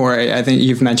mentioned before. I think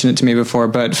you've mentioned it to me before.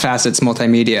 But Facets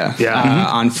Multimedia,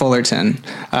 on Fullerton.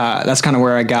 That's kind of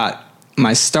where I got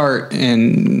my start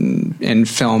in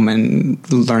film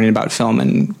and learning about film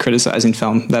and criticizing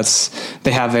film.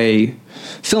 They have a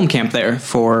film camp there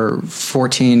for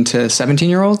 14 to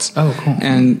 17-year-olds. Oh, cool.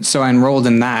 And so I enrolled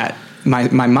in that. My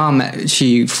mom,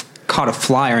 she caught a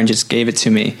flyer and just gave it to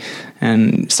me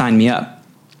and signed me up,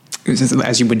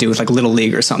 as you would do with like Little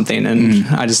League or something. And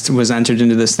I just was entered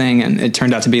into this thing, and it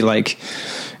turned out to be like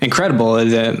incredible.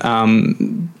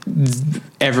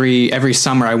 Every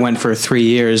summer I went for 3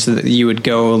 years. You would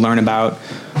go learn about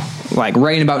like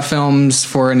writing about films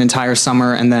for an entire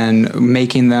summer, and then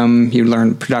making them. You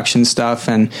learn production stuff,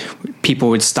 and people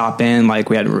would stop in. Like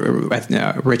we had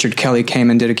Richard Kelly came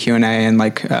and did a Q&A, and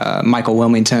like Michael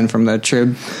Wilmington from the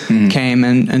Trib came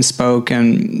and spoke.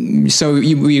 And so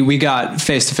we got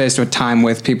face to face with time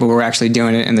with people who were actually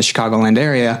doing it in the Chicagoland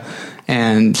area,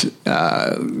 and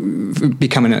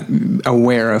becoming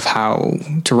aware of how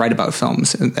to write about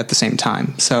films at the same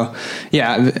time. So,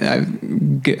 yeah, I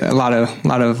get a lot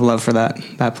of love for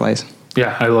that place.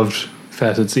 Yeah, I loved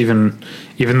Facets, even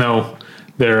though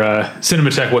their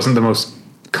Cinematheque wasn't the most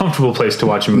comfortable place to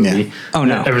watch a movie. Yeah. Oh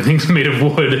no, everything's made of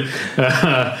wood. And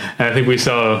I think we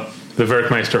saw the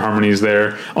Werkmeister harmonies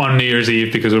there on New Year's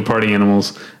Eve because we're party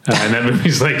animals, and that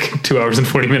movie's like 2 hours and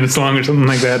 40 minutes long or something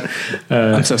like that.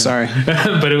 I'm so sorry,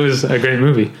 but it was a great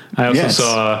movie. I also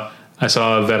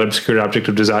saw That Obscure Object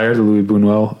of Desire, the Louis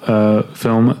Buñuel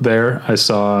film there. I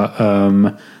saw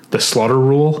The Slaughter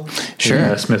Rule,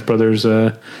 sure, Smith Brothers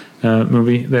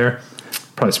movie there.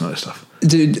 Probably some other stuff.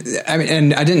 Dude, I mean,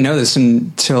 and I didn't know this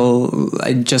until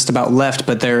I just about left,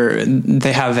 but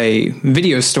they have a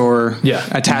video store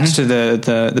attached to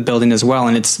the building as well,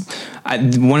 and it's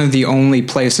one of the only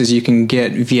places you can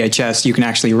get VHS. You can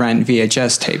actually rent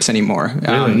VHS tapes anymore.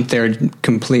 Really? They're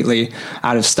completely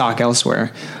out of stock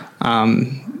elsewhere.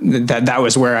 That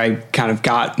was where I kind of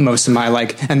got most of my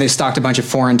and they stocked a bunch of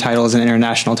foreign titles and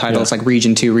international titles like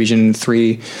Region 2, Region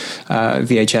 3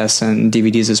 VHS and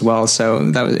DVDs as well. So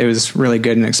it was really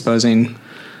good in exposing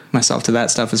myself to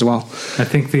that stuff as well. I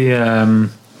think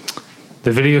the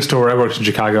video store where I worked in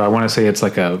Chicago, I want to say it's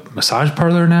like a massage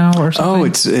parlor now or something. Oh,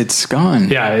 it's gone.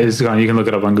 Yeah, it's gone. You can look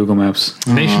it up on Google Maps.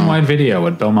 Nationwide Video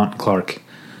at Belmont and Clark.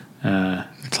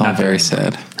 It's all very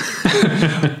sad.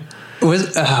 Do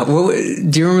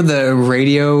you remember the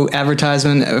radio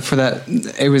advertisement for that?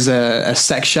 It was a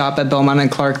sex shop at Belmont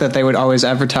and Clark that they would always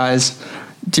advertise.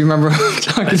 Do you remember what I'm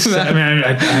talking about? I mean,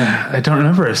 I don't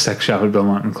remember a sex shop at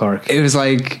Belmont and Clark. It was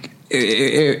like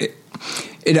it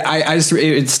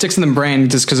sticks in the brain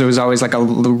just because it was always like a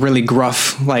really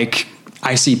gruff like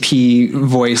ICP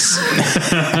voice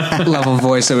level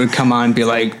voice that would come on and be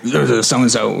like, so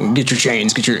and so, get your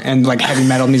chains, and like heavy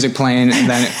metal music playing, and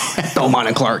then Belmont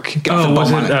and Clark.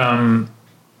 Was it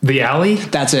The Alley?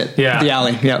 That's it. Yeah, The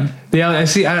Alley. Yeah, The Alley. I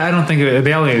see. I don't think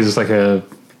The Alley is like a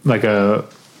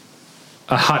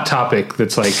hot topic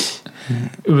that's like.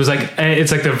 It was like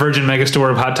it's like the Virgin Megastore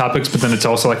of Hot Topics, but then it's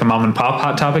also like a mom and pop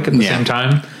Hot Topic at the same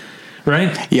time,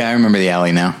 right? Yeah, I remember The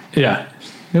Alley now. Yeah.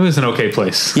 It was an okay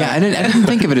place. Yeah, I didn't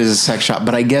think of it as a sex shop,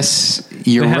 but I guess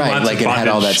you're right. Like it had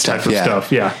all that stuff.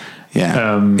 Yeah. For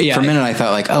a minute, I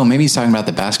thought like, oh, maybe he's talking about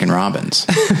the Baskin Robbins.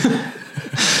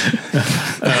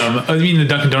 I mean the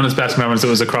Dunkin' Donuts Baskin Robbins that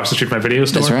was across the street from my video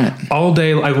store. That's right. All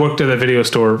day, I worked at a video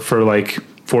store for like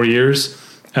 4 years,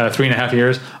 3.5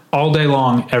 years. All day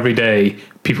long, every day,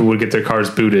 people would get their cars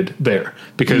booted there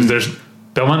because there's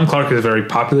Belmont and Clark is a very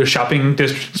popular shopping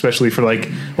district, especially for like,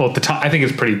 well, at the time, I think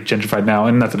it's pretty gentrified now,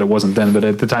 and not that it wasn't then, but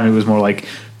at the time it was more like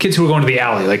kids who were going to the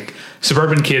alley, like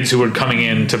suburban kids who were coming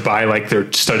in to buy like their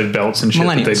studded belts and shit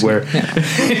that they'd wear.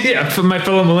 Yeah, for my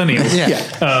fellow millennials.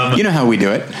 Yeah. You know how we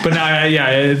do it. But now,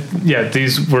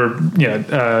 these were,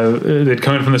 they'd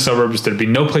come in from the suburbs. There'd be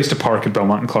no place to park at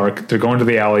Belmont and Clark. They're going to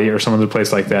the alley or some other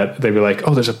place like that. They'd be like,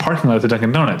 oh, there's a parking lot at the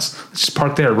Dunkin' Donuts. Let's just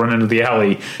park there, run into the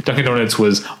alley. Dunkin' Donuts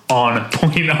was on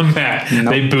point on that.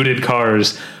 Nope. They booted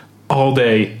cars all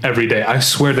day, every day. I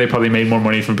swear they probably made more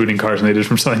money from booting cars than they did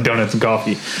from selling donuts and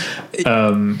coffee.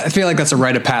 I feel like that's a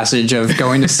rite of passage of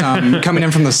going to coming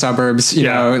in from the suburbs, you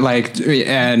know, like,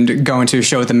 and going to a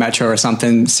show at the Metro or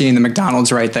something, seeing the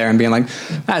McDonald's right there and being like,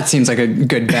 that seems like a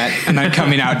good bet. And then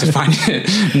coming out to find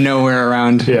it nowhere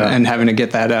around and having to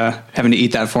get that, having to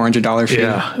eat that $400 fee.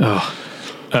 Yeah.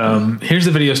 Oh. Here's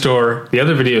the video store. The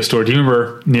other video store. Do you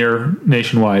remember near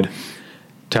Nationwide,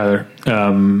 Tyler?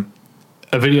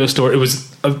 A video store. It was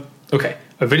a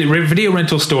video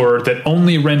rental store that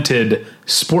only rented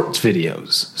sports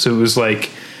videos. So it was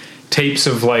like tapes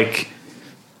of like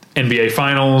NBA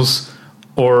finals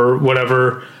or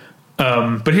whatever.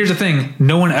 But here's the thing.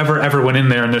 No one ever went in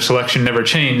there and their selection never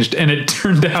changed. And it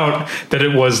turned out that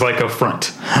it was like a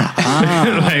front.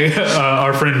 Like,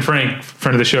 our friend Frank,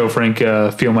 friend of the show, Frank,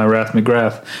 Feel My Wrath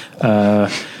McGrath,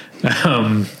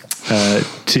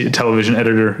 television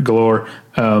editor galore.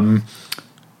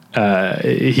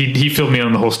 He filled me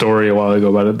on the whole story a while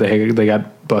ago about it. They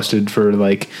got busted for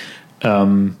like,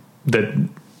 that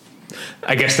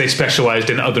I guess they specialized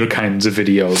in other kinds of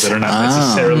videos that are not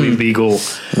necessarily legal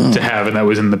to have. And that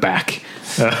was in the back.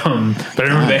 But I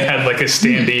remember they had like a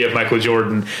standee of Michael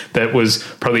Jordan that was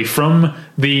probably from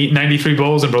the 93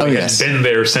 Bulls and probably had been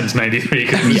there since 93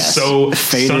 because it was so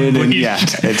faded. And And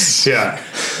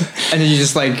then you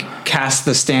just like cast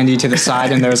the standee to the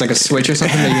side and there was like a switch or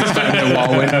something that you expect the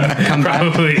wall would come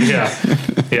probably, back.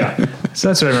 Yeah. So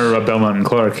that's what I remember about Belmont and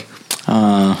Clark.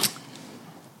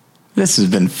 This has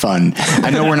been fun.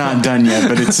 I know we're not done yet,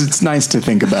 but it's nice to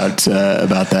think about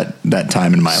that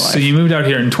time in my life. So you moved out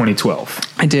here in 2012.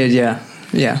 I did, yeah.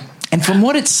 And from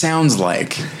what it sounds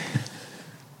like,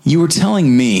 you were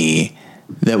telling me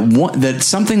that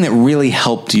something that really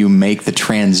helped you make the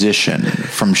transition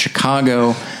from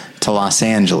Chicago to Los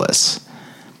Angeles.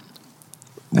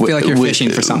 I feel like you're fishing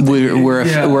for something.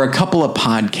 We're a couple of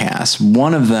podcasts.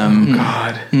 One of them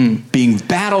being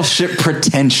Battleship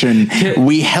Pretension.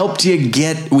 We helped you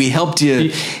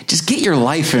just get your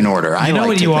life in order. You know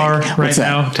what you are right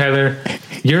now, Tyler?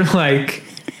 You're like,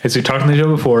 as we talked on the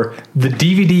show before, the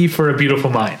DVD for A Beautiful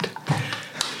Mind.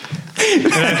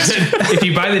 And I said, if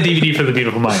you buy the DVD for The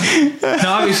Beautiful Mind,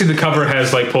 now obviously the cover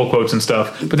has like pull quotes and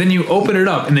stuff, but then you open it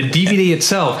up and the DVD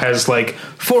itself has like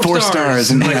four stars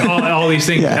and like all these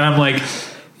things. And I'm like,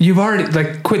 you've already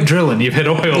like quit drilling. You've hit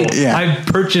oil. I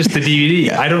purchased the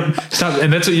DVD. I don't stop.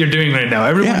 And that's what you're doing right now.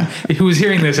 Everyone who is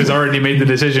hearing this has already made the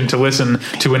decision to listen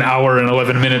to an hour and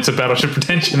 11 minutes of Battleship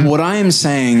Pretension. What I am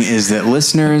saying is that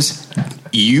listeners,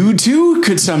 you too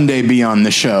could someday be on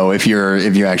the show if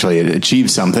you actually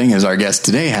achieve something, as our guest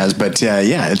today has. But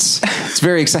it's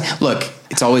very exciting. Look,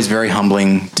 it's always very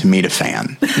humbling to meet a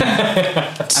fan,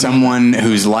 someone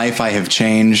whose life I have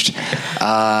changed.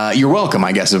 You're welcome,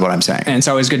 I guess, is what I'm saying. And it's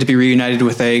always good to be reunited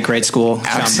with a grade school.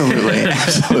 Absolutely.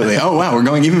 Oh wow, we're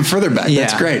going even further back.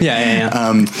 That's great.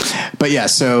 Yeah. But yeah,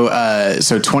 so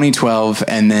 2012,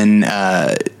 and then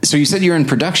so you said you're in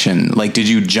production. Like, did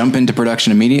you jump into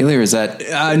production immediately, or is that?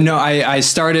 No, I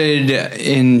started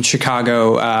in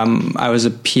Chicago. I was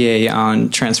a PA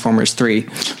on Transformers 3,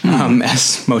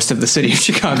 as most of the city of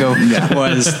Chicago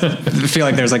was. I feel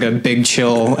like there's like a Big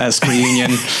Chill-esque reunion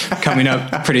coming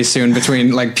up pretty soon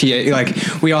between like PA. Like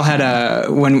we all had I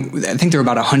think there were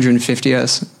about 150 of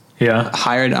us.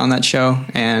 Hired on that show,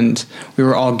 and we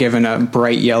were all given a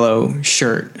bright yellow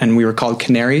shirt, and we were called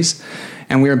Canaries,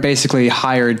 and we were basically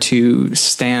hired to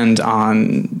stand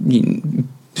on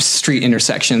street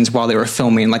intersections while they were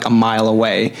filming like a mile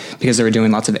away because they were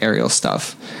doing lots of aerial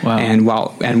stuff. Wow.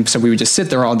 And so we would just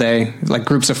sit there all day, like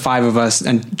groups of 5 of us,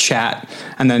 and chat,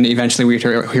 and then eventually we'd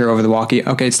hear over the walkie,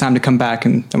 okay, it's time to come back,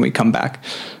 and then we come back,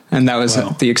 and that was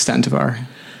the extent of our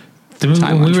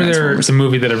when we were there. The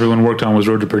movie that everyone worked on was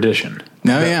Road to Perdition.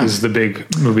 That was the big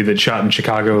movie that shot in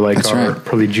Chicago, like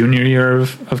probably junior year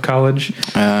of college.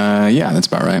 That's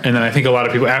about right. And then I think a lot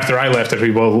of people after I left, after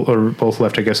we both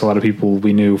left, I guess a lot of people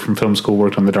we knew from film school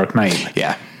worked on The Dark Knight.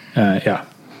 Yeah.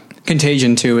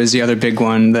 Contagion 2 is the other big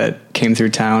one that came through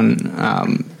town.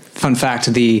 fun fact,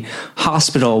 the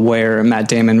hospital where Matt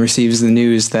Damon receives the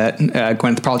news that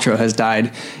Gwyneth Paltrow has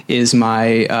died is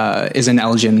in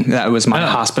Elgin. That was my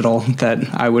hospital that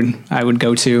I would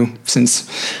go to since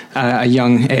a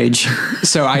young age.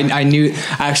 So I knew,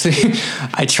 actually,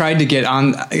 I tried to get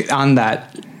on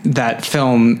that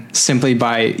film simply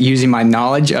by using my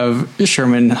knowledge of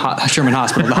Sherman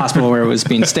Hospital, the hospital where it was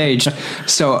being staged.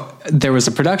 So there was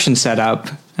a production set up,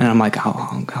 and I'm like,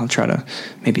 I'll try to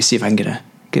maybe see if I can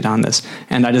get on this.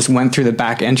 And I just went through the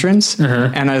back entrance,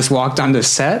 and I just walked onto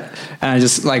set, and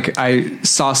I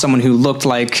saw someone who looked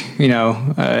like,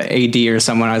 AD or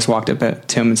someone. I just walked up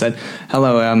to him and said,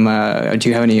 "Hello, do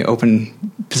you have any open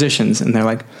positions?" And they're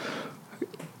like,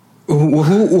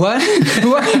 what?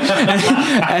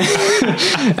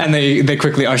 And they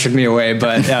quickly ushered me away.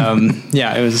 But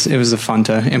it was fun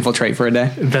to infiltrate for a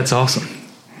day. That's awesome.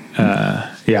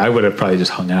 I would have probably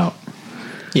just hung out.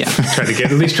 Yeah, try to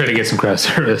get some crowd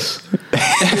service.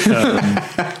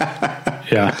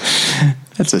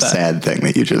 That's a sad thing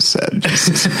that you just said.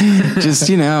 Just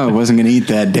I wasn't going to eat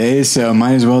that day, so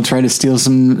might as well try to steal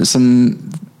some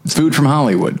food from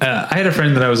Hollywood. I had a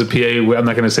friend that I was a PA with, I'm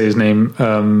not going to say his name,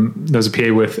 that was a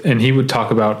PA with, and he would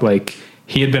talk about, like,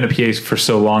 he had been a PA for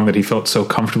so long that he felt so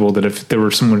comfortable that if there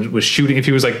were someone who was shooting, if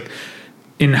he was like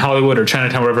in Hollywood or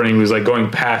Chinatown, wherever, and he was like going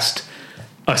past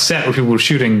a set where people were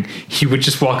shooting, he would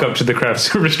just walk up to the craft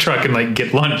service truck and like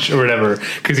get lunch or whatever,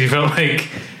 because he felt like,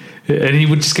 and he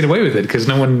would just get away with it because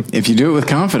no one. If you do it with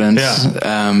confidence,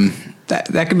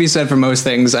 that could be said for most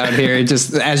things out here.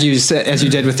 Just as you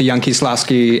did with the Young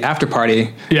Kieslowski after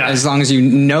party. Yeah. As long as you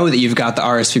know that you've got the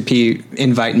RSVP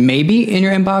invite maybe in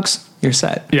your inbox, you're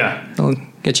set. Yeah. They'll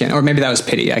get you in. Or maybe that was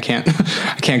pity. I can't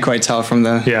quite tell from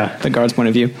the guard's point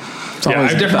of view. It's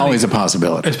always a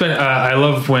possibility. It's been. I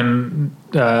love when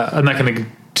I'm not going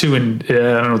to I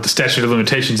don't know what the statute of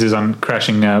limitations is on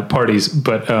crashing parties,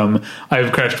 but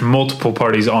I've crashed multiple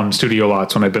parties on studio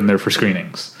lots when I've been there for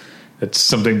screenings. It's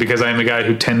something because I'm a guy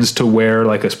who tends to wear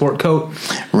like a sport coat,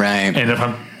 right? And if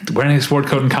I'm wearing a sport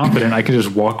coat and confident, I can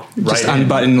just walk just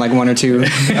unbutton like one or two.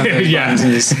 Very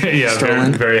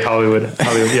Hollywood.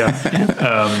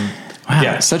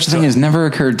 Wow, such a thing has never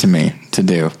occurred to me to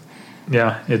do.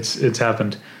 Yeah, it's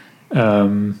happened.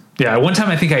 One time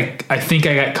I think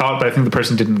I got caught, but I think the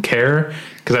person didn't care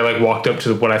because I like walked up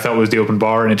to what I thought was the open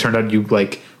bar, and it turned out you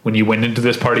like when you went into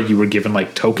this party, you were given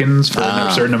like tokens for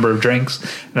a certain number of drinks,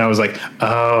 and I was like,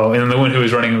 oh, and then the one who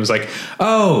was running it was like,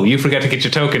 oh, you forgot to get your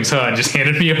tokens, huh? And just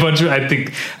handed me a bunch of. I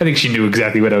think she knew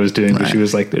exactly what I was doing, but she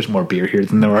was like, there's more beer here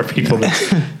than there are people. That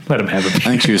let them have a beer. I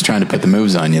think she was trying to put the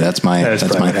moves on you. That's my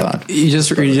thought. You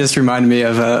just reminded me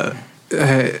of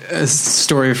a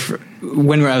story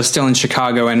when I was still in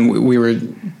Chicago and we were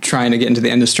trying to get into the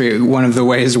industry. One of the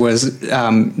ways was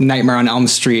Nightmare on Elm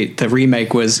Street. The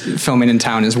remake was filming in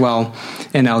town as well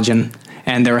in Elgin,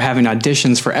 and they were having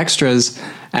auditions for extras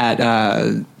at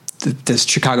this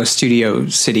Chicago Studio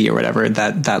City or whatever,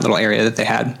 that little area that they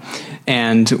had.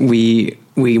 And we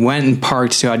went and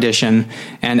parked to audition,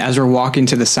 and as we're walking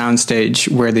to the soundstage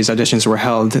where these auditions were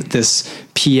held, this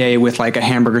PA with like a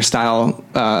hamburger style,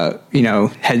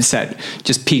 headset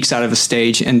just peeks out of the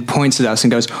stage and points at us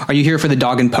and goes, "Are you here for the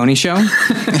Dog and Pony Show?"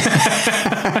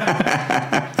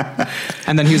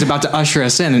 And then he was about to usher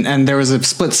us in, and there was a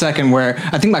split second where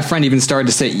I think my friend even started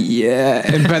to say, yeah,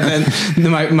 but then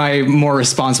my more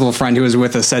responsible friend who was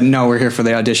with us said, "No, we're here for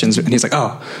the auditions." And he's like,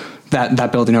 "Oh,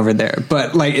 that building over there."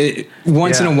 But like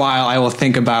once in a while I will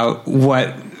think about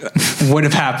what would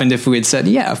have happened if we had said,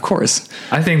 yeah, of course.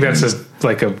 I think that's just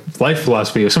like a life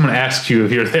philosophy. If someone asks you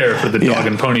if you're there for the Dog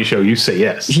and Pony Show, you say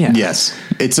yes. Yeah. Yes.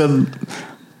 It's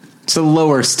a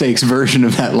lower stakes version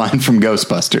of that line from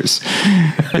Ghostbusters.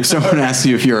 If someone asks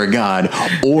you if you're a god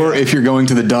or if you're going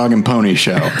to the Dog and Pony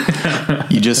Show,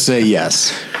 you just say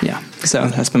yes. Yeah. So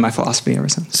that's been my philosophy ever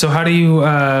since. So how do you,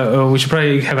 we should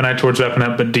probably have an eye towards wrapping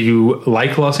up, but do you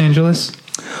like Los Angeles?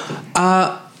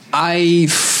 I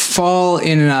fall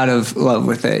in and out of love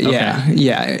with it. Okay.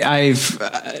 Yeah. I've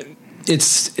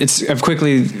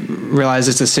quickly realized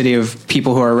it's a city of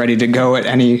people who are ready to go at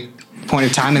any point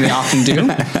of time, and they often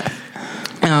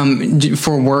do,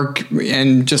 for work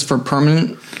and just for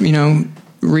permanent,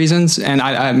 reasons. And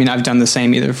I mean, I've done the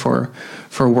same either for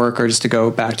work or just to go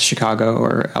back to Chicago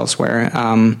or elsewhere.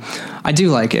 I do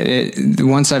like it.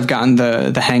 Once I've gotten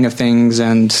the hang of things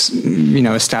and,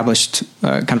 established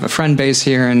kind of a friend base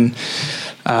here and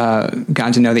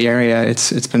gotten to know the area,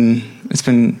 it's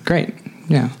been great.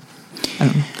 Yeah. I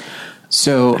don't know.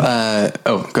 So,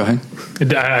 go ahead.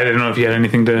 I don't know if you had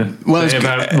anything to say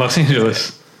about Los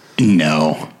Angeles.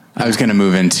 No. I was going to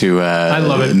move into I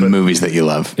love it, movies that you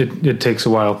love. It takes a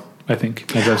while I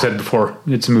think, as I've said before,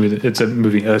 it's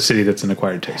a city that's an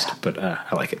acquired taste, but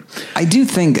I like it. I do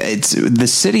think it's the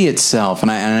city itself,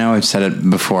 and I know I've said it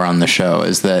before on the show,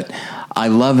 is that I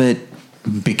love it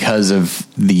because of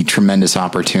the tremendous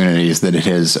opportunities that it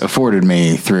has afforded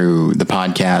me through the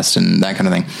podcast and that kind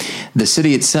of thing. The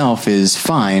city itself is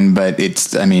fine, but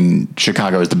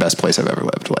Chicago is the best place I've ever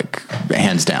lived, like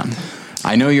hands down.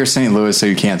 I know you're St. Louis, so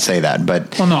you can't say that,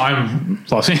 but well, no, I'm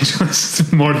Los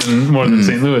Angeles more than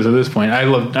St. Louis at this point. I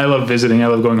love visiting. I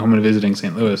love going home and visiting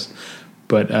St. Louis,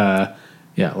 but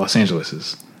Los Angeles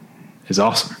is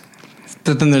awesome.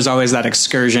 But then there's always that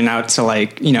excursion out to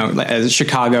as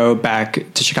Chicago,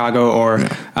 back to Chicago, or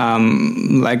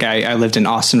I lived in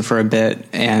Austin for a bit,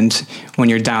 and when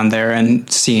you're down there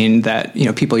and seeing that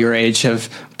people your age have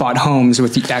bought homes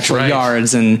with actual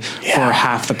yards and for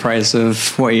half the price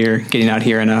of what you're getting out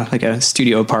here in a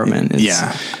studio apartment, it's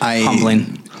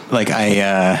humbling.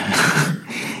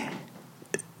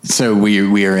 So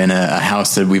we are in a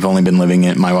house that we've only been living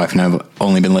in. My wife and I have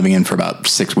only been living in for about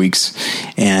 6 weeks,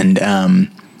 and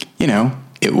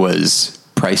it was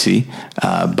pricey,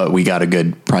 but we got a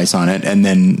good price on it. And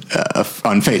then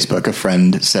on Facebook, a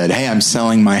friend said, "Hey, I'm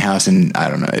selling my house in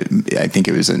I think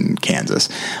it was in Kansas.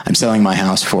 I'm selling my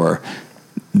house for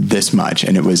this much,"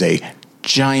 and it was a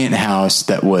giant house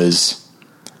that was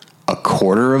a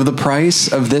quarter of the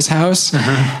price of this house.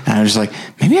 And I was like,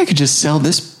 maybe I could just sell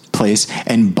this place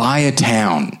and buy a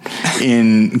town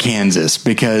in Kansas,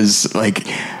 because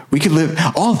we could live,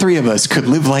 all three of us could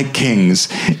live like kings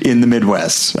in the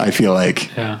Midwest, I feel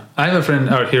like. Yeah. I have a friend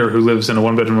out here who lives in a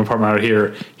 1-bedroom apartment out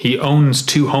here. He owns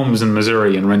 2 homes in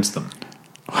Missouri and rents them.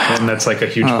 Wow. And that's a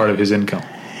huge part of his income.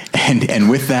 And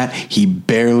with that, he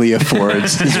barely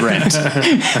affords his rent.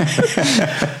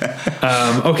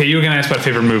 Okay, you were going to ask about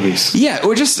favorite movies. Yeah,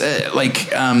 or just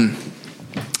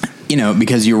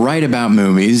because you write about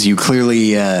movies, you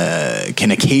clearly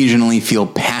can occasionally feel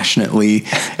passionately,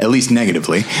 at least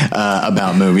negatively,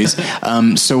 about movies.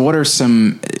 So what are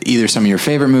either some of your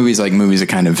favorite movies, like movies that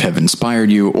kind of have inspired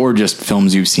you, or just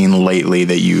films you've seen lately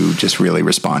that you just really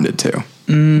responded to?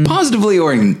 Positively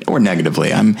or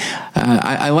negatively?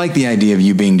 I like the idea of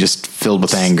you being just filled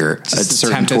with anger at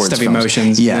certain towards films.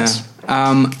 Emotions. Yes.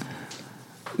 Yeah.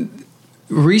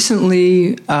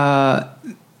 Recently,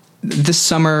 this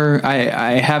summer,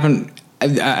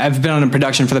 I've been on a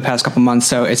production for the past couple months,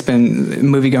 so it's been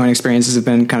movie going experiences have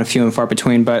been kind of few and far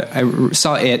between. But I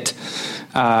saw it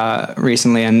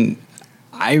recently, and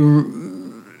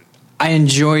I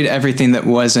enjoyed everything that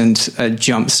wasn't a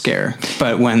jump scare.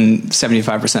 But when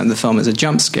 75% of the film is a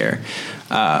jump scare,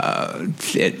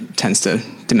 it tends to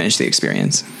diminish the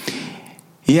experience.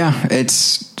 Yeah,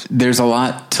 there's a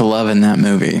lot to love in that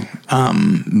movie.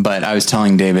 But I was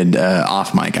telling David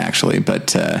off mic actually, but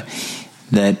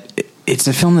that it's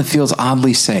a film that feels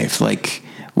oddly safe. Like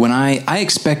when I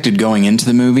expected going into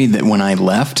the movie that when I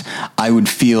left, I would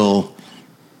feel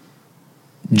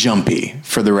jumpy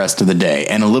for the rest of the day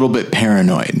and a little bit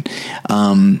paranoid.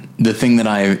 The thing that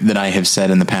I have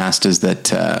said in the past is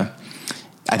that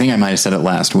I think I might have said it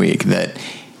last week, that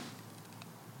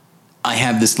I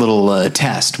have this little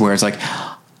test where it's like,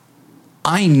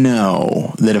 I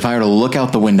know that if I were to look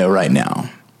out the window right now,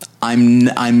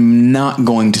 I'm not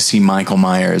going to see Michael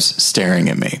Myers staring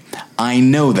at me. I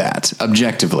know that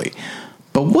objectively,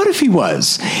 but what if he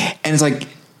was? And it's like,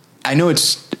 I know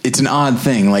it's an odd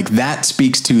thing. Like that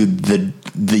speaks to the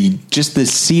just the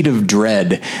seed of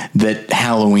dread that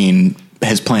Halloween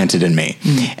has planted in me.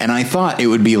 And I thought it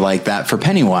would be like that for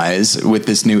Pennywise with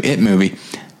this new It movie.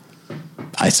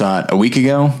 I saw it a week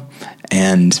ago,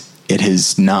 and it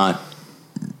has not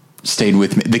stayed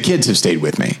with me. The kids have stayed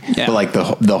with me, but like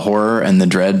the horror and the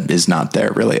dread is not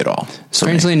there really at all.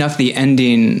 Strangely enough, the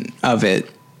ending of it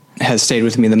has stayed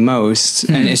with me the most,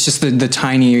 and it's just the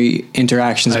tiny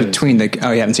interactions between the.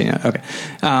 Oh, you haven't seen it? Okay,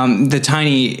 the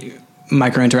tiny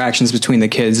micro interactions between the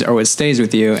kids are what stays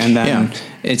with you, and then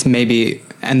it's maybe.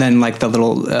 And then like the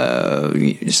little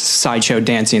sideshow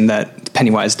dancing that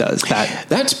Pennywise does.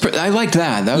 I liked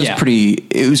that. That was pretty.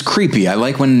 It was creepy. I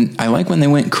like when they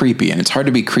went creepy, and it's hard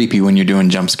to be creepy when you're doing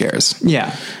jump scares.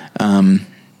 Yeah. And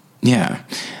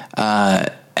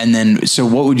then, so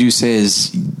what would you say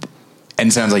is? And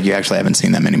it sounds like you actually haven't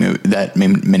seen that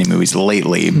many movies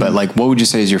lately. But like, what would you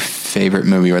say is your favorite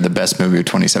movie or the best movie of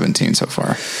 2017 so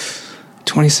far?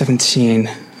 2017.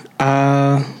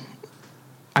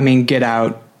 Get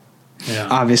Out. Yeah.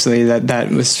 Obviously,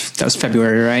 that was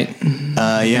February, right?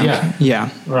 Yeah.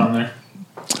 Around there.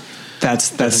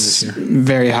 That's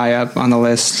very high up on the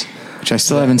list. Which I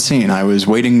still haven't seen. I was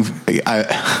waiting.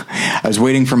 I was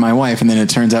waiting for my wife, and then it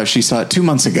turns out she saw it 2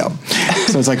 months ago.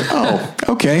 So it's like, oh,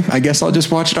 okay, I guess I'll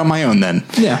just watch it on my own then.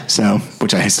 Yeah. So,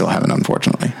 which I still haven't,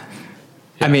 unfortunately.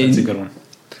 I mean, that's a good one.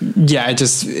 Yeah,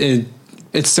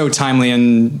 it's so timely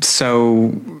and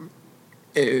so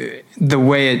the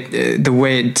way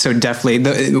it so deftly,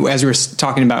 as we were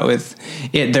talking about with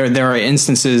it, there are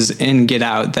instances in Get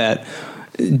Out that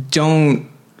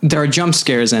there are jump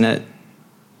scares in it,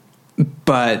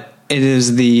 but it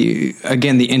is the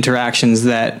interactions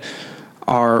that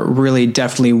are really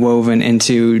deftly woven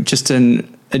into just a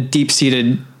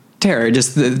deep-seated terror.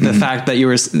 Just the fact that you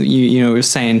were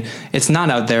saying it's not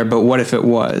out there, but what if it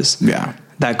was? Yeah.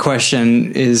 That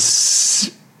question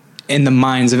is in the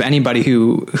minds of anybody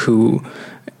who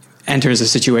enters a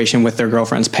situation with their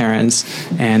girlfriend's parents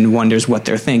and wonders what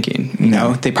they're thinking. You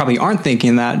know, they probably aren't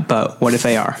thinking that, but what if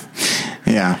they are?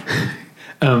 Yeah.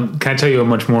 Can I tell you a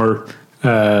much more,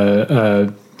 I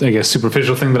guess,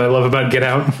 superficial thing that I love about Get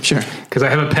Out? Sure. Because I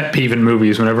have a pet peeve in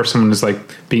movies whenever someone is like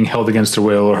being held against their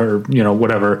will or,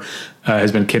 whatever,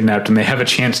 has been kidnapped and they have a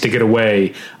chance to get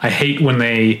away. I hate when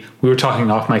we were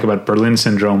talking off mic about Berlin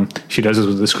Syndrome. She does this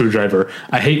with the screwdriver.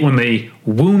 I hate when they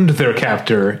wound their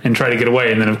captor and try to get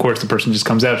away. And then of course the person just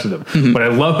comes after them. Mm-hmm. What I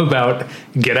love about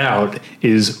Get Out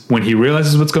is when he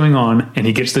realizes what's going on and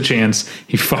he gets the chance,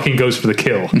 he fucking goes for the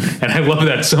kill. And I love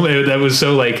that. That was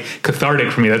so like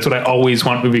cathartic for me. That's what I always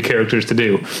want movie characters to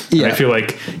do. Yeah. I feel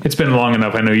like it's been long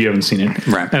enough. I know you haven't seen it.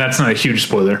 Right. And that's not a huge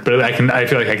spoiler, but I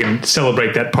feel like I can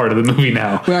celebrate that part of the movie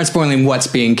now. We aren't spoiling what's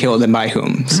being killed and by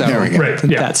whom. So there we go. Right.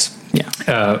 Yeah. That's, yeah.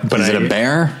 But is it a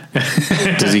bear?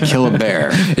 Does he kill a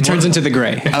bear? It turns into the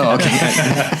gray. Oh, okay.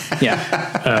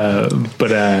 Yeah.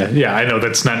 Yeah, I know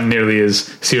that's not nearly as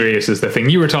serious as the thing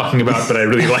you were talking about, but I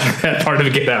really like that part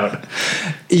of Get Out.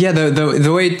 Yeah,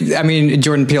 the way, I mean,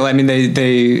 Jordan Peele, I mean, they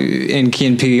in Key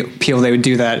and Peele, they would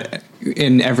do that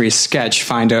in every sketch,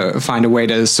 find a way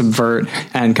to subvert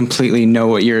and completely know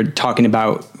what you're talking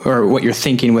about or what you're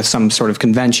thinking with some sort of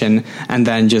convention, and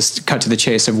then just cut to the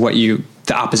chase of the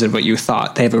opposite of what you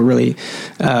thought. They have a really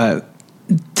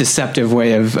deceptive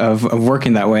way of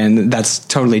working that way, and that's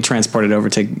totally transported over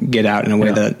to Get Out in a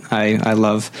way that I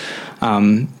love.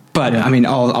 But I mean,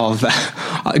 all of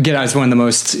that, Get Out is one of the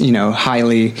most,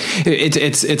 highly.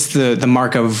 It's the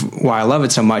mark of why I love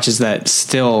it so much is that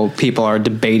still people are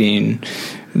debating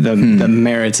the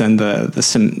merits and the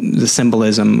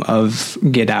symbolism of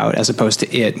Get Out as opposed to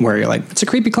It, where you're like, it's a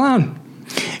creepy clown,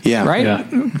 right? Yeah.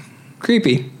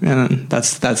 Creepy, and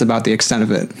that's about the extent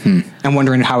of it. I'm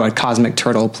wondering how a cosmic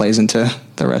turtle plays into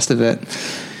the rest of it.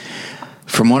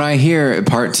 From what I hear,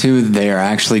 part 2, they are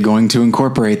actually going to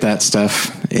incorporate that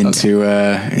stuff into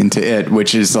it,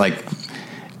 which is like,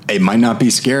 it might not be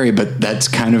scary, but that's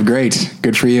kind of great.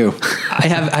 Good for you. I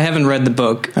haven't read the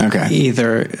book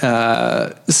either.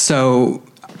 So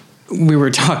we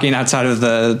were talking outside of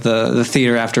the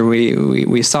theater after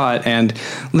we saw it, and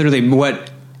literally what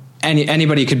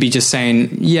anybody could be just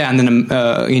saying, yeah, and then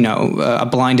a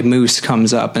blind moose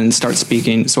comes up and starts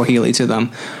speaking Swahili to them.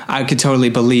 I could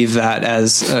totally believe that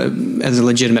as a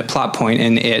legitimate plot point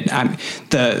in it. I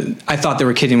thought they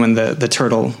were kidding when the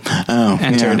turtle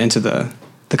entered into the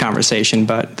conversation,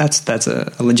 but that's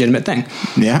a legitimate thing.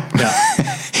 Yeah.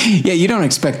 Yeah, you don't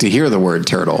expect to hear the word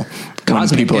turtle.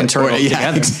 People and turtle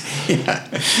together.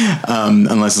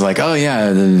 Unless it's like, oh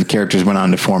yeah, the characters went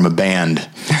on to form a band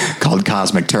called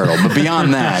Cosmic Turtle. But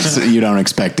beyond that, you don't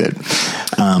expect it.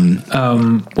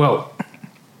 Well,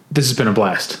 this has been a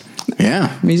blast.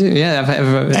 Yeah. Me too.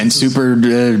 Yeah. And super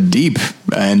deep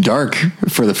and dark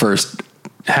for the first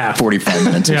half 45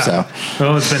 minutes or so.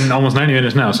 Well, it's been almost 90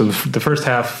 minutes now. So the first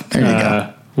half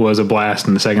was a blast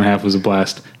and the second half was a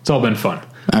blast. It's all been fun.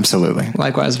 Absolutely.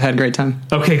 Likewise, I've had a great time.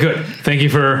 Okay, good. Thank you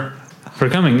for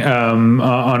coming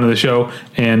onto the show.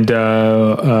 And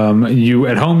you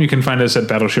at home, you can find us at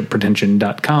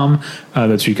battleshippretension.com.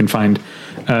 That's where you can find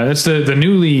that's the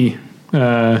newly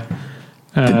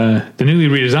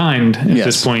redesigned at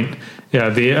this point. Yeah,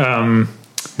 the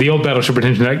old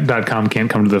battleshippretension.com can't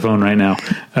come to the phone right now.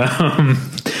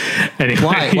 Anyway.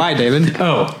 Why, David?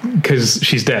 Oh, because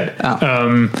she's dead.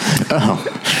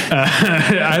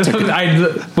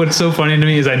 What's so funny to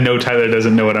me is I know Tyler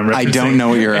doesn't know what I'm referencing. I don't know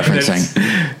what you're referencing.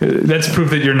 That's proof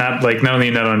that you're not like, not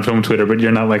only not on film Twitter, but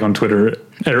you're not like on Twitter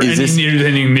or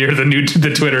anything near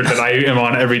the Twitter that I am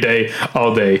on every day,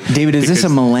 all day. David, is this a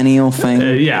millennial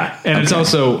thing? Yeah. And it's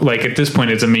also like, at this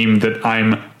point, it's a meme that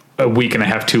I'm a week and a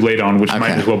half too late on, which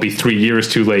might as well be 3 years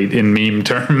too late in meme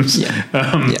terms. Yeah.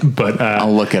 But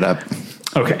I'll look it up.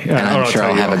 Okay. And I'm sure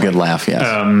I'll have a good laugh. Yes.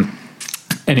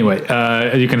 Anyway,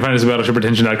 you can find us at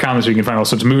battleshippretension.com. That's where you can find all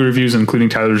sorts of movie reviews, including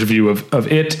Tyler's review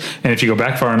of It. And if you go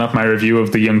back far enough, my review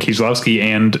of The Young Kieslowski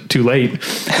and Too Late. You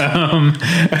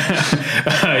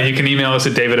can email us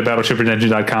at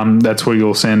david@battleshippretension.com. That's where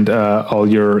you'll send all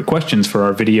your questions for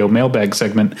our video mailbag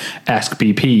segment, Ask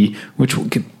BP, which we'll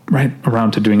get right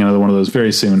around to doing another one of those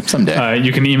very soon. Someday.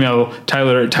 You can email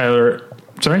Tyler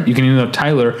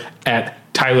at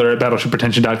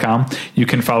tyler@battleshippretension.com. You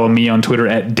can follow me on Twitter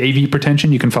at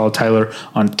DavyPretension. You can follow Tyler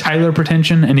on Tyler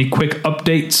Pretension. Any quick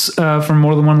updates from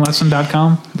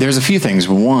morethanonelesson.com? There's a few things.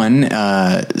 One,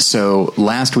 so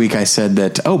last week I said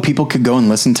that, people could go and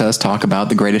listen to us talk about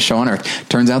the greatest show on earth.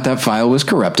 Turns out that file was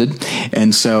corrupted.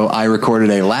 And so I recorded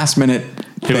a last minute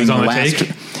thing. It was on the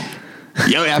take?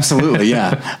 Yeah, absolutely.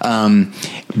 Yeah.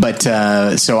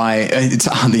 So it's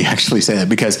odd that you actually say that,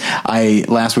 because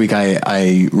last week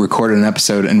I recorded an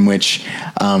episode in which,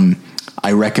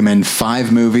 I recommend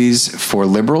 5 movies for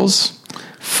liberals,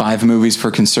 5 movies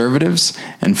for conservatives,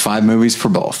 and 5 movies for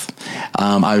both.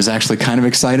 I was actually kind of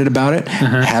excited about it.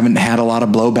 Haven't had a lot of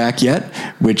blowback yet,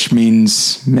 which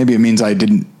means maybe it means I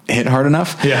didn't hit hard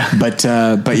enough. Yeah. But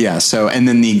yeah. So, and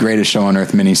then the greatest show on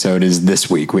earth minisode is this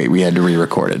week. We had to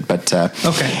re-record it, but,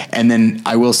 okay. And then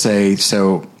I will say,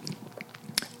 so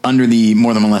under the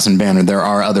More Than One Lesson banner, there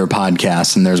are other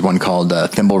podcasts, and there's one called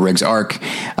Thimble Riggs Arc.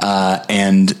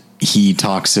 And he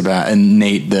talks about, and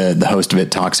Nate, the host of it,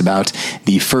 talks about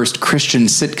the first Christian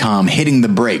sitcom, Hitting the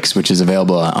Brakes, which is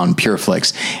available on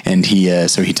PureFlix. And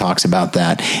he talks about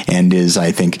that, and is,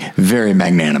 I think, very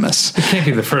magnanimous. It can't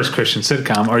be the first Christian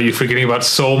sitcom. Are you forgetting about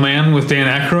Soul Man with Dan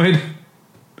Aykroyd?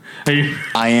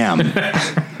 I am.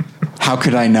 How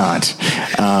could I not?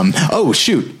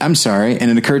 Shoot. I'm sorry. And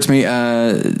it occurred to me,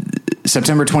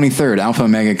 September 23rd, Alpha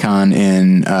MegaCon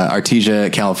in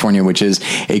Artesia, California, which is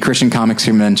a Christian comics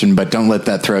convention, but don't let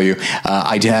that throw you.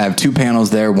 I have 2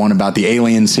 panels there, one about the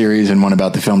Alien series and one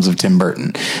about the films of Tim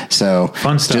Burton. So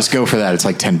fun stuff. Just go for that. It's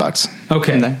like $10.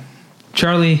 Okay.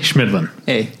 Charlie Schmidlin.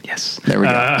 Hey. Yes. There we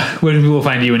go. Where do people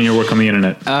find you and your work on the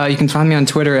internet? You can find me on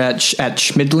Twitter at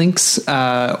Schmidlinks,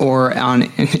 or on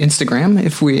Instagram,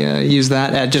 if we use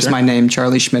that, at just my name,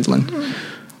 Charlie Schmidlin.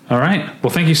 All right.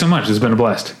 Well, thank you so much. It's been a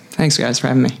blast. Thanks, guys, for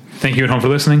having me. Thank you at home for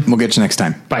listening. We'll get you next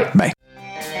time. Bye. Bye.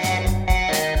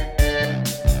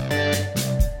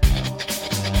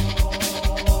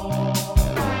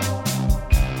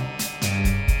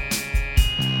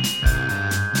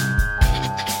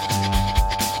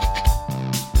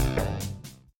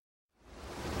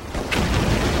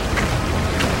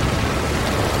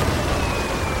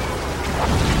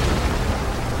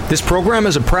 This program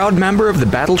is a proud member of the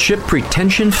Battleship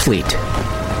Pretension Fleet.